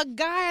 Well, a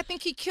guy, I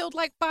think he killed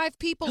like 5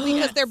 people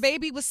because their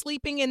baby was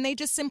sleeping, and they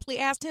just simply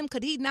asked him,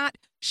 could he not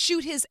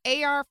shoot his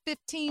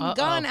AR-15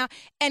 gun out?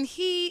 And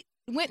he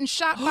went and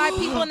shot 5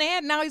 people in the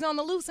head. Now he's on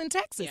the loose in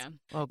Texas. Yeah.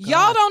 Oh, God.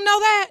 Y'all don't know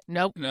that?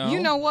 Nope. No. You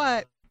know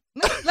what?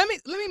 Let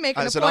me make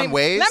an Is it on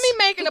appointment. Waze? Let me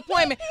make an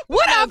appointment.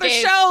 What other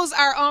Waze. shows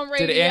are on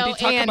radio? Did Andy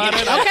talk about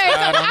it? Okay,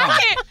 I don't know.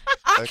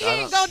 I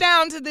can't go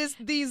down to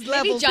these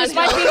levels. John Hill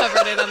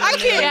covered it on the I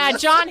news. can't. Yeah,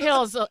 John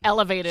Hill's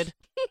elevated.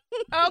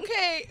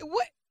 Okay,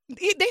 what?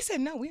 They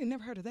said no. We had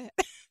never heard of that.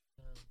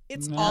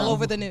 It's all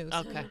over the news.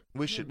 Okay.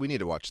 We need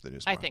to watch the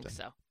news. I more think often.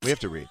 so. We have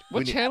to read.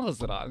 What channel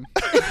is it on?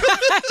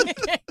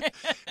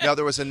 Now,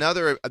 there was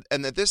another,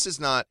 and that this is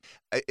not,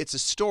 it's a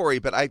story,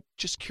 but I'm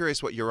just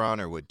curious what Your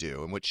Honor would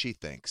do and what she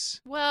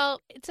thinks.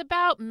 Well, it's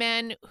about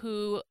men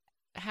who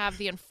have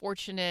the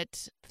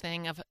unfortunate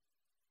thing of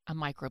a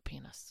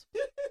micropenis.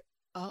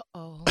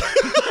 Uh-oh.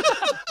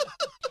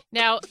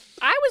 Now,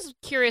 I was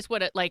curious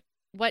what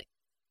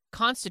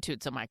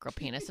constitutes a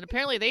micropenis, and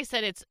apparently they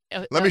said it's.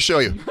 Let me show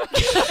you.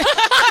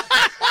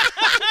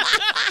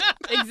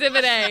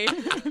 Exhibit A.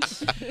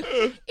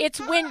 It's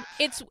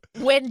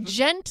when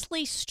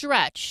gently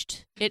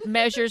stretched, it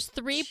measures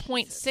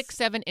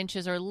 3.67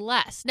 inches or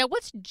less. Now,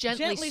 what's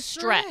gently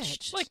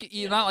stretched? Like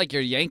not like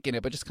you're yanking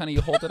it, but just kind of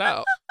you hold it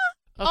out.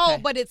 Okay. Oh,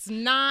 but it's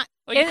not.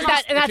 Like And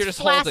that's you're just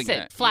holding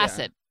flaccid. it.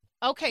 Flaccid.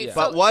 Okay, Yeah.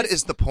 But what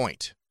is the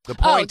point? The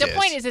Oh, point the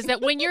point is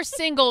that when you're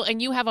single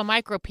and you have a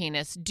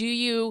micropenis, do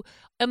you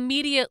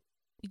immediately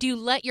do you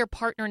let your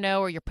partner know,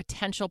 or your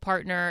potential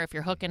partner, if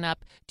you're hooking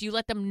up, do you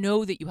let them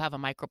know that you have a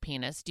micro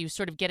penis? Do you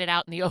sort of get it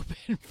out in the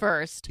open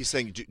first? He's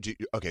saying,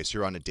 okay, so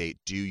you're on a date.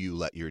 Do you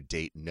let your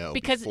date know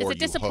because before it's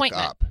a disappointment. You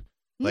hook up?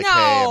 Like, No.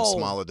 hey, I'm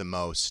smaller than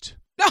most.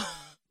 No.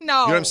 You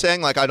know what I'm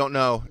saying? Like, I don't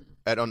know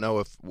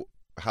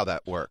how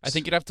that works. I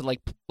think you'd have to like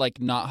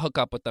not hook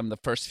up with them the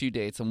first few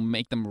dates and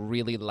make them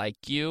really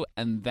like you,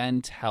 and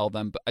then tell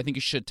them. But I think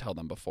you should tell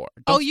them before.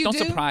 Don't do?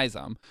 surprise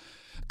them.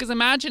 Because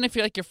imagine if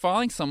you're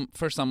falling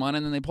for someone,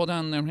 and then they pull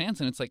down their hands,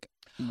 and it's like,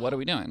 what are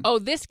we doing? Oh,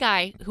 this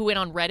guy who went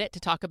on Reddit to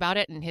talk about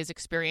it and his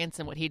experience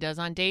and what he does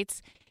on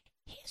dates,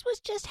 his was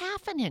just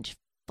half an inch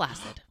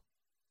flaccid.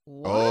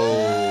 What?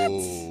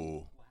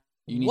 Oh.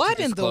 You need What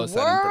to in the disclose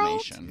that world?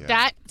 information.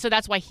 Yeah. So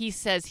that's why he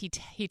says he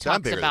I'm talks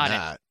bigger about than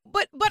it. that.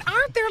 But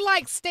aren't there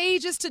like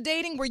stages to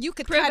dating where you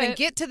could kind of Privet.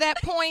 get to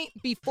that point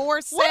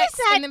before sex What is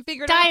that and then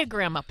figure it out?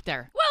 diagram up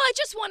there? Well, I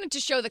just wanted to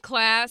show the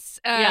class.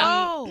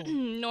 Oh.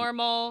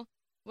 Normal,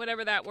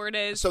 whatever that word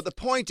is. So the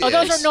point Oh, is...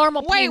 those are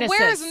normal Wait, penises.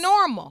 where's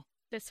normal?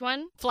 This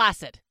one?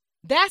 Flaccid.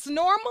 That's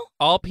normal?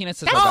 All penises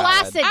That's are valid.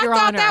 flaccid, I Your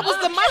thought Honor. that was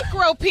the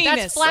micro penis.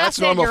 That's flaccid, That's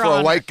normal Your for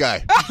Honor. a white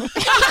guy.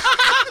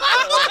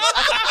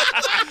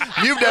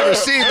 You've never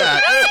seen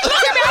that.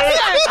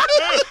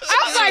 I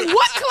was like,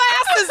 what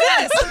class is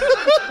this?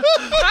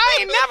 I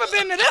ain't never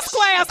been to this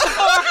class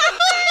before.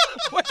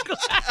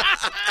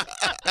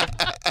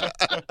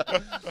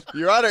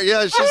 Your Honor,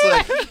 yeah, she's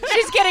like...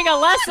 She's getting a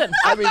lesson.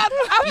 I mean, I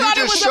you thought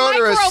it just was a showed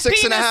her a micro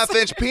 6.5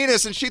 inch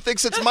penis, and she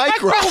thinks it's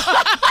micro.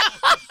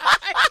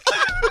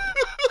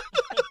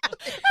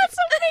 That's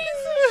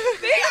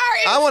amazing. They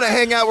are I want to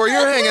hang out where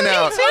you're hanging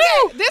out.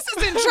 Okay, this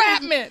is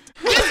entrapment.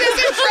 This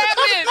is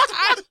entrapment.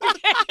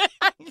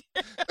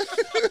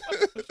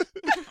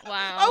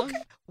 Wow. Okay.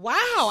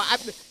 Wow.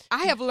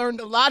 I have learned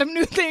a lot of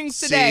new things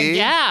today. See?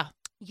 Yeah.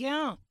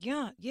 Yeah.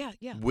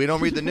 We don't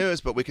read the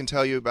news, but we can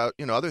tell you about,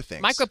 other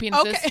things. Micro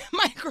penises. Okay,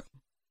 micro.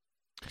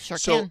 Sure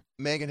So, can.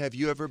 Megan, have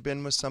you ever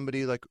been with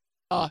somebody like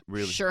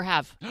really? Sure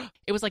have.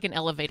 It was like an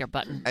elevator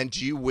button. And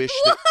do you wish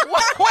that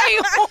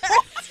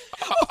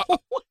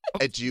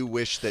Wait. do you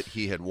wish that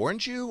he had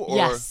warned you, or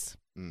Yes.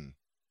 Mm.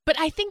 But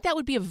I think that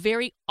would be a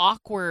very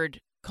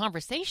awkward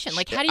conversation.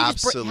 Like, how do you how do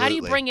you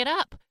Absolutely. bring it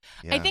up?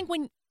 Yeah. I think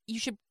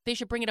they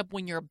should bring it up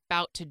when you're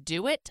about to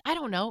do it. I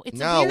don't know. It's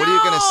No, a weird, what are you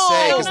going to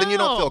say? Because then you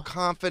don't No. feel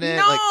confident.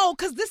 Like, No,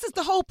 because this is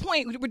the whole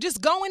point. We're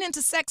just going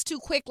into sex too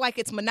quick like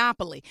it's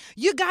Monopoly.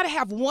 You got to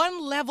have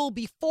one level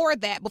before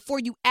that, before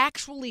you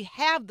actually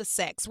have the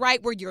sex,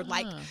 right? Where you're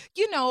like,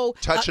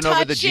 touching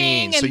over the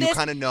jeans, so and you this-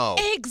 kind of know.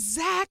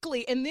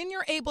 Exactly. And then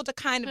you're able to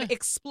kind of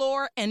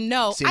explore and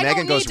know. See, I Megan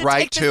don't goes need to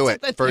right take this to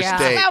it, the first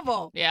next date.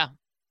 level. Yeah.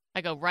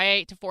 I go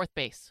right to fourth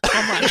base.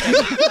 Home run, baby.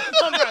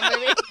 Home run,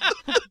 baby.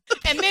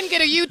 And then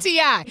get a UTI.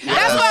 That's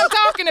what I'm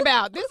talking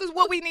about. This is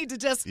what we need to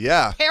just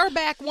pare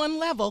back one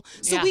level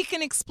so we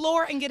can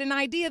explore and get an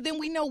idea. Then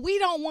we know we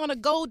don't want to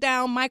go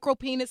down micro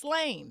penis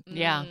lane.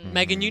 Yeah.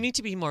 Megan, you need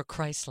to be more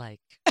Christ-like.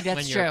 when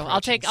That's you're true.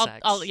 I'll take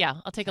approaching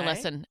I'll take a Okay?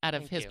 lesson out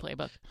of Thank his you.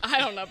 playbook. I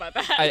don't know about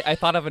that. I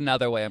thought of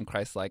another way I'm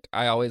Christ-like.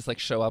 I always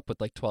show up with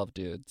 12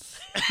 dudes.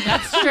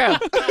 That's true.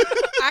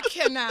 I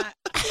cannot.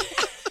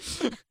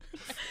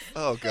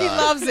 Oh, God. He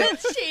loves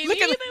it. Jamie, Look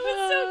at that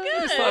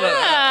was so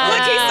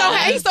good.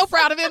 Look, he's so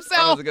proud of That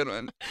himself. was a good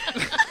one.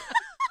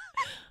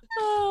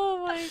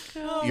 Oh my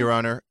god. Your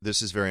Honor,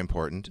 this is very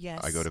important.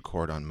 Yes. I go to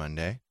court on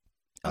Monday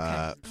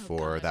Okay.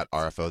 for that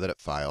RFO that it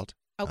filed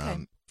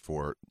Okay.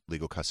 for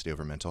legal custody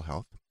over mental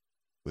health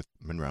with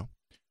Monroe.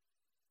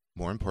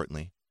 More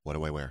importantly, what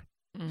do I wear?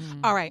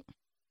 All right.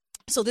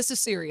 So this is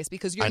serious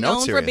because you're I know it's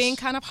known for serious. being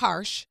kind of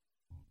harsh.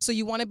 So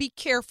you want to be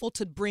careful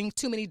to bring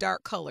too many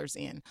dark colors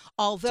in.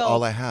 Although That's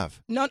all I have.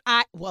 No,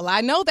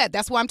 I know that.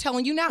 That's why I'm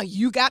telling you now.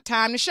 You got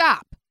time to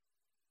shop.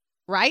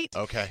 Right?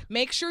 Okay.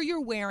 Make sure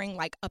you're wearing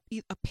like a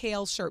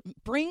pale shirt.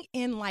 Bring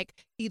in like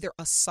either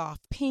a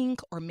soft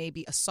pink or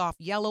maybe a soft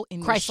yellow in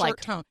your Christ-like.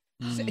 shirt tone.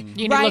 You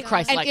need to look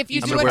Christ-like. And if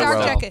you I'm do gonna a wear dark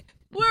robe. jacket,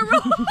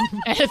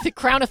 And the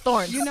crown of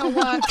thorns. you know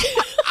what?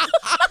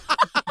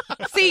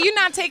 See, you're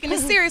not taking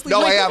this seriously.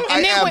 No, I am. And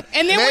I then am.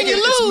 and then when Megan,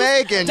 you it's lose,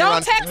 Megan. Your don't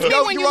Honor. text me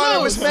No, when Your you Honor,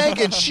 lose. it was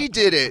Megan. She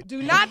did it.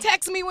 Do not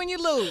text me when you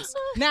lose.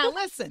 Now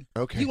listen.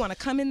 Okay. You want to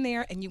come in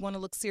there and you want to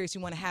look serious.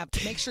 You want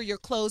to make sure your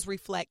clothes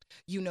reflect.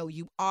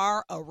 You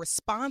are a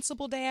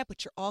responsible dad,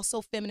 but you're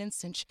also feminine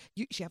since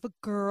you have a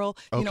girl.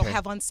 You know, Okay.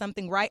 have on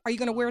something right. Are you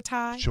going to wear a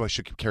tie? So I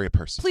should carry a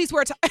purse. Please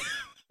wear a tie.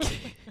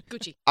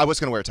 Gucci. I was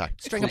going to wear a tie.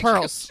 String of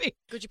pearls.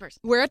 Gucci purse.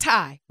 Wear a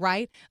tie,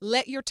 right?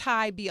 Let your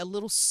tie be a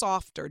little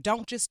softer.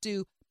 Don't just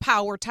do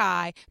power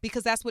tie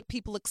because that's what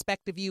people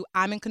expect of you.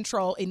 I'm in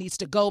control. It needs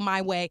to go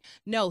my way.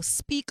 No,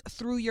 speak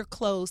through your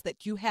clothes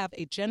that you have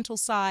a gentle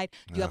side.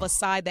 You have a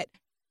side that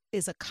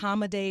is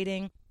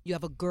accommodating. You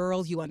have a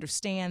girl. You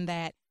understand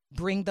that.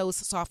 Bring those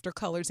softer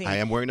colors in. I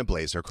am wearing a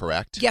blazer,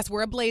 correct? Yes,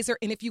 wear a blazer.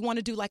 And if you want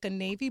to do like a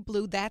navy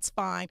blue, that's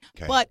fine.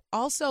 Okay. But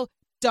also,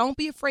 don't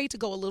be afraid to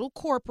go a little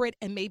corporate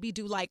and maybe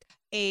do like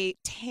a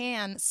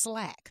tan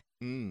slack.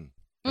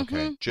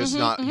 Okay. Just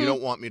not, you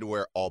don't want me to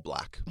wear all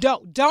black.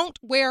 Don't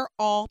wear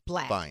all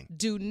black. Fine.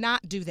 Do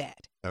not do that.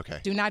 Okay.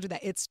 Do not do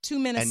that. It's 2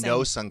 minutes. And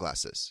no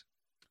sunglasses.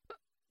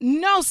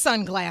 No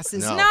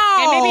sunglasses. No. No.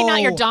 And maybe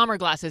not your Dahmer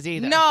glasses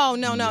either. No.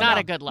 Not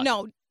a good look.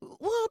 No.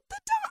 Well,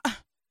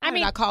 I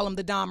mean, I call them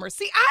the Dahmers.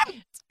 See,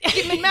 I'm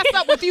getting messed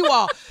up with you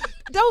all.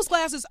 Those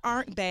glasses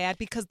aren't bad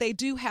because they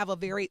do have a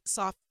very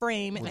soft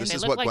frame. Well, and this they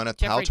is look what like Gwyneth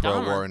Jeffrey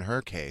Paltrow Dahmer. wore in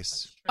her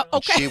case.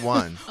 Okay. She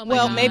won.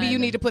 Well, maybe you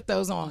need to put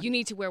those on. You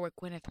need to wear what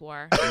Gwyneth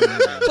wore.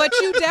 But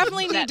you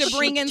definitely need That to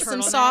bring in chic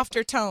some turtleneck.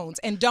 softer tones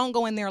and don't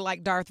go in there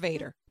like Darth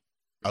Vader.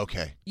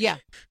 Okay. Yeah.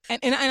 And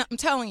I'm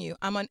telling you,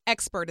 I'm an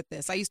expert at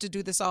this. I used to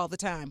do this all the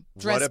time.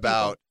 Dress What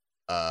about,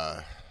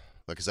 people.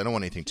 because I don't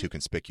want anything too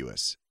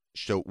conspicuous.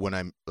 So when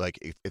I'm, like,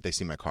 if they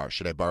see my car,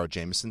 should I borrow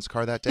Jameson's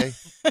car that day?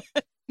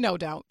 No,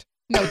 don't.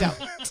 No, don't.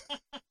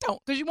 Don't,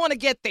 because you want to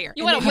get there.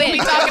 You wanna And then win.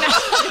 You're going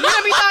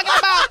to be talking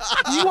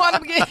about, you want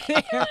to get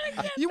there.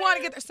 You want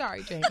to get there.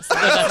 Sorry, James.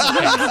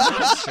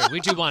 That's true. We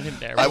do want him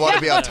there. I want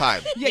to be on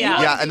time. Yeah, you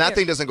wanna Yeah, be and that there.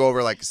 thing doesn't go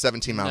over like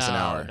 17 miles an No,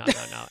 hour. No.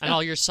 And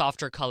all your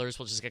softer colors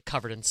will just get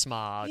covered in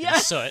smog Yeah.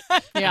 and soot.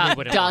 Yeah, And we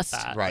wouldn't want dust.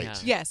 that. Right. Yeah.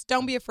 Yes,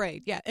 don't be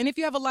afraid. Yeah, and if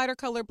you have a lighter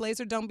color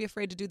blazer, don't be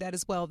afraid to do that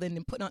as well.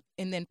 Then put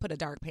a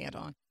dark pant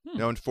on.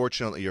 No,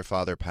 unfortunately, your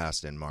father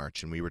passed in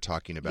March, and we were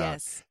talking about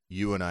Yes.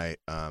 you and I.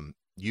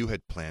 You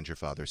had planned your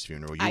father's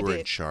funeral. You I were in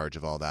did. charge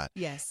of all that.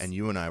 Yes. And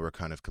you and I were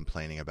kind of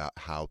complaining about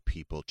how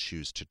people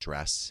choose to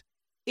dress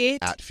It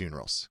at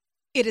funerals.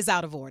 it is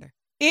out of order.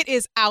 It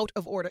is out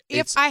of order.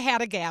 It's- If I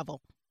had a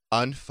gavel,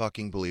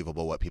 Unfucking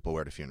believable what people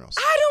wear to funerals.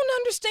 I don't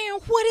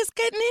understand what is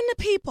getting into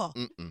people.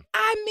 Mm-mm.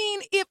 I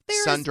mean, if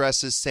there's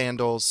Sundresses,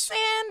 sandals.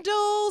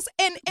 sandals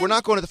and We're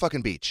not going to the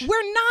fucking beach.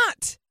 We're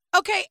not.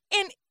 Okay.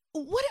 And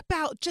what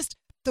about just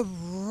the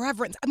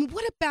reverence? I mean,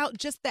 what about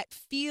just that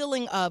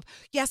feeling of,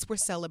 yes, we're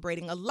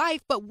celebrating a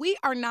life, but we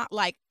are not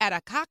like at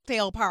a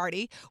cocktail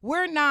party.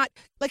 We're not,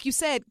 like you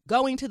said,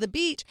 going to the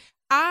beach.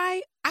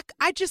 I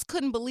just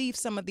couldn't believe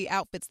some of the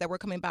outfits that were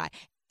coming by.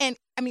 And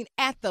I mean,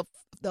 at the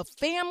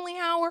family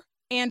hour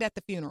and at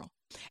the funeral.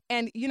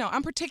 And, you know,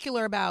 I'm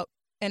particular about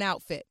an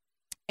outfit.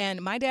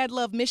 And my dad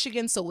loved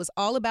Michigan, so it was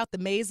all about the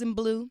maize and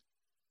blue.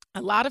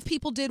 A lot of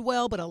people did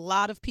well, but a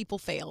lot of people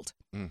failed.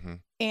 Mm-hmm.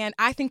 And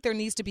I think there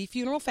needs to be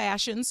funeral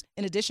fashions.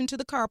 In addition to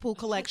the carpool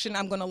collection,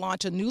 I'm going to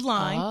launch a new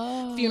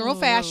line, funeral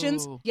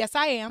fashions. Yes,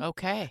 I am.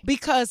 Okay.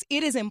 Because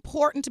it is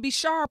important to be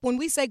sharp when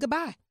we say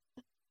goodbye.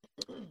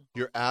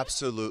 You're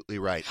absolutely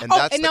right. And Oh,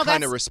 that's and the no,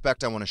 kind of that's-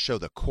 respect I want to show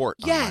the court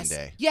on Yes.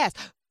 Monday. Yes.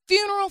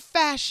 Funeral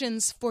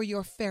fashions for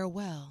your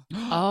farewell.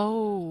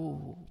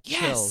 Oh.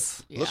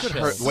 Yes. Look at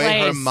her, the way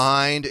her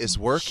mind is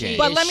working.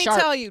 But let me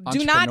tell you,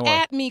 do not entrepreneur.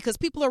 at me, because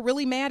people are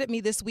really mad at me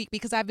this week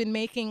because I've been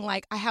making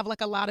I have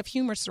a lot of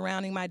humor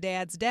surrounding my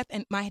dad's death.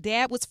 And my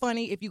dad was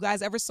funny. If you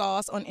guys ever saw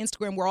us on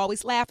Instagram, we're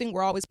always laughing,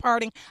 we're always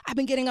partying. I've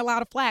been getting a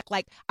lot of flack.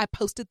 Like, I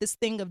posted this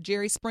thing of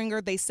Jerry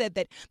Springer. They said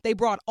that they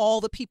brought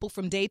all the people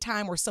from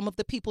Daytime or some of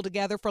the people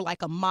together for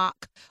like a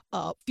mock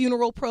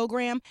funeral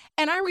program.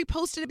 And I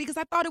reposted it because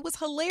I thought it was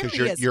hilarious.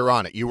 Because you're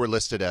on it. You were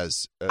listed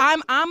as...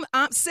 I'm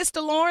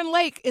Sister Lauren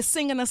Lake is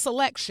singing a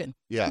selection,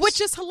 Yes. which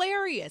is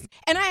hilarious.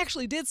 And I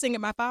actually did sing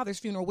at my father's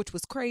funeral, which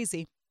was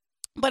crazy.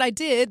 But I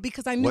did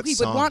because I knew What he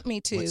song? would want me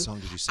to. What song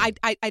did you sing?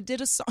 I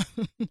did a song.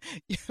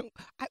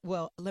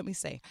 Well, let me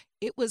say,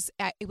 it was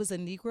a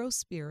Negro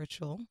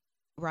spiritual,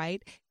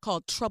 right,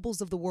 called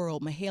 "Troubles of the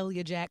World."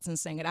 Mahalia Jackson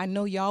sang it. I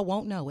know y'all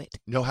won't know it.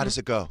 No, how does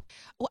it go?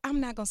 Well, I'm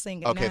not gonna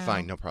sing it. Okay, now.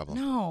 fine, no problem.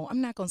 No,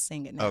 I'm not gonna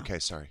sing it now. Okay,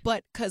 sorry.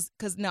 But because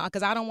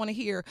I don't want to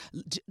hear.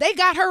 They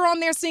got her on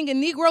there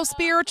singing Negro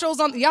spirituals.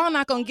 Y'all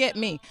not gonna get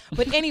me.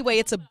 But anyway,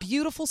 it's a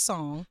beautiful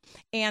song,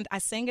 and I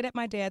sang it at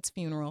my dad's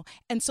funeral,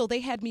 and so they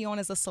had me on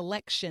as a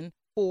selection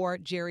for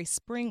Jerry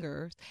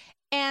Springer's,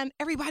 and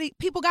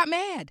people got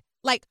mad.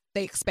 Like,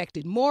 they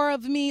expected more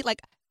of me.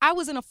 Like, I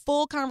was in a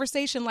full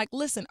conversation. Like,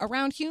 listen,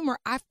 around humor,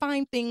 I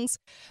find things,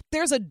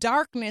 there's a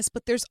darkness,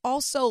 but there's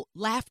also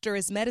laughter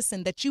as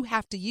medicine that you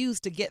have to use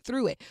to get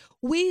through it.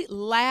 We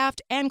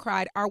laughed and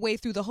cried our way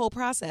through the whole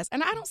process,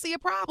 and I don't see a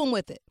problem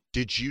with it.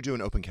 Did you do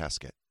an open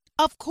casket?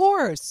 Of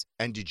course.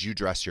 And did you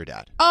dress your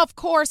dad? Of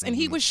course. And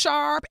he was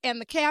sharp,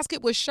 and the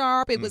casket was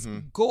sharp. It was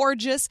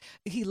gorgeous.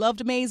 He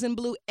loved maize and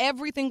blue.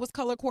 Everything was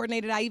color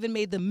coordinated. I even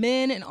made the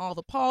men and all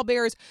the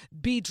pallbearers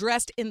be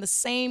dressed in the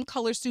same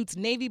color suits,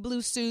 navy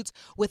blue suits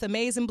with a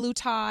maize and blue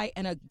tie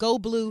and a go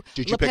blue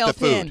Did you lapel pick the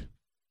pin. food?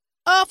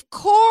 Of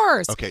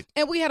course. Okay.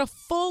 And we had a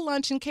full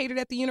luncheon catered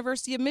at the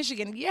University of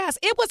Michigan. Yes,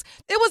 it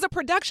was a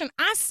production.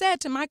 I said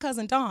to my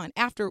cousin Dawn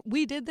after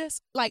we did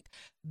this, like,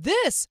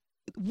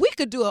 we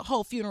could do a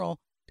whole funeral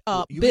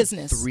You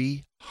business. had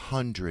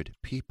 300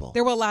 people.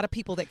 There were a lot of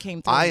people that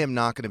came through. I am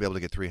not going to be able to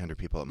get 300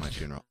 people at my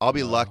funeral. I'll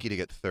be lucky to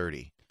get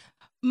 30.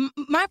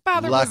 My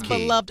father was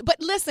Lucky. beloved. But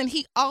listen,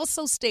 he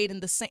also stayed in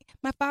the same.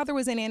 My father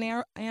was in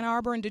Ann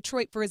Arbor and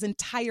Detroit for his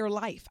entire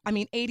life.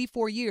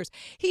 84 years.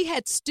 He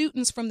had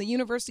students from the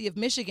University of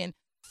Michigan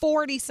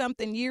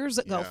 40-something years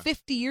ago,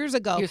 50 years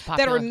ago, He was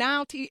that are popular.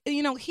 now,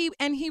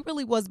 he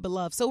really was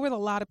beloved. So there were a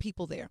lot of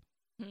people there.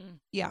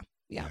 Yeah.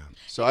 Yeah.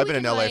 So I've been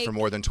in can, LA like- for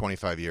more than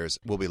 25 years.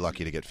 We'll be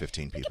lucky to get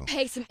 15 people.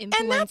 Pay some influencers.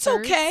 And that's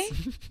okay.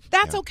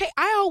 That's okay.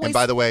 I always. And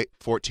by the way,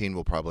 14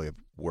 will probably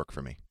work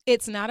for me.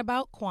 it's not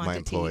about quantity. My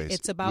employees.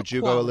 It's about Would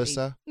you quality.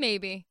 go, Alyssa?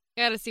 Maybe.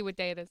 I gotta see what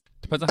day it is.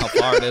 Depends on how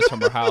far it is from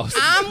her house.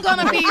 I'm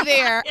going to be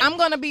there. I'm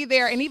going to be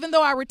there. And even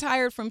though I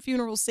retired from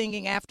funeral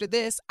singing after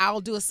this,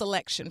 I'll do a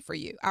selection for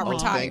you. I'll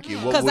retire. Thank you.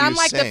 What Because will I'm you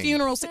like the sing?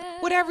 funeral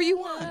whatever you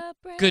want.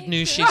 Good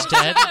news, she's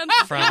dead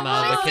from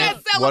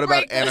Wicked. What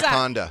about Celebrate the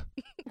time. Anaconda?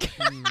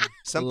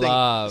 something,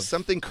 Love.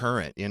 something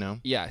current, you know?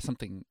 Yeah,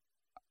 something.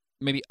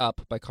 Maybe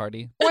Up by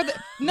Cardi. Or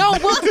no,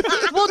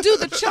 we'll do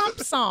the Chump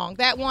song.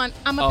 That one,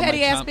 I'm a Oh, my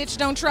petty ass Chump. bitch,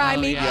 don't try Oh,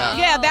 me. yeah.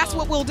 Yeah, that's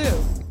what we'll do.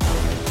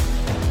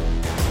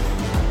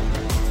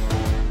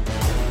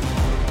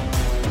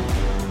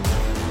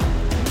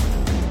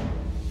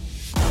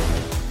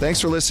 Thanks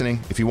for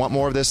listening. If you want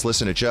more of this,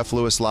 listen to Jeff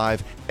Lewis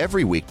Live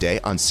every weekday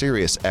on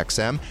Sirius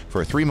XM.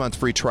 For a 3-month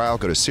free trial,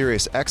 go to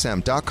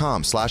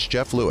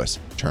SiriusXM.com/Jeff Lewis.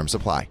 Terms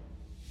apply.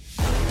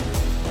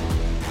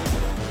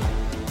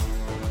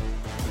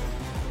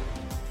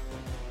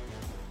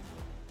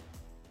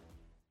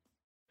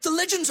 The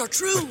legends are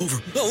true.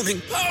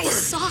 Overwhelming power!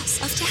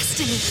 Sauce of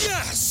destiny.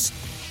 Yes!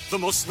 The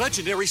most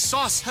legendary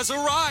sauce has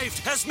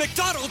arrived as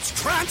McDonald's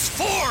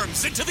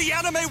transforms into the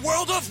anime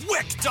world of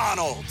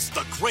WickDonald's.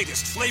 The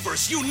greatest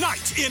flavors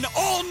unite in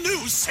all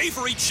new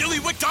savory chili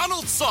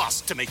McDonald's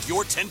sauce to make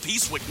your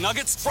 10-piece Wick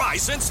Nuggets,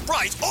 fries, and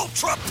Sprite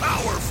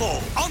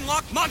ultra-powerful.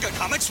 Unlock manga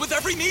comics with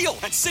every meal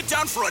and sit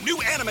down for a new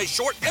anime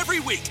short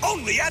every week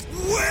only at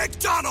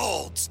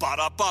WickDonald's.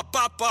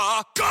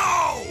 Ba-da-ba-ba-ba,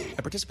 go!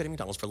 At participating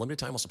McDonald's for a limited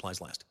time while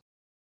supplies last.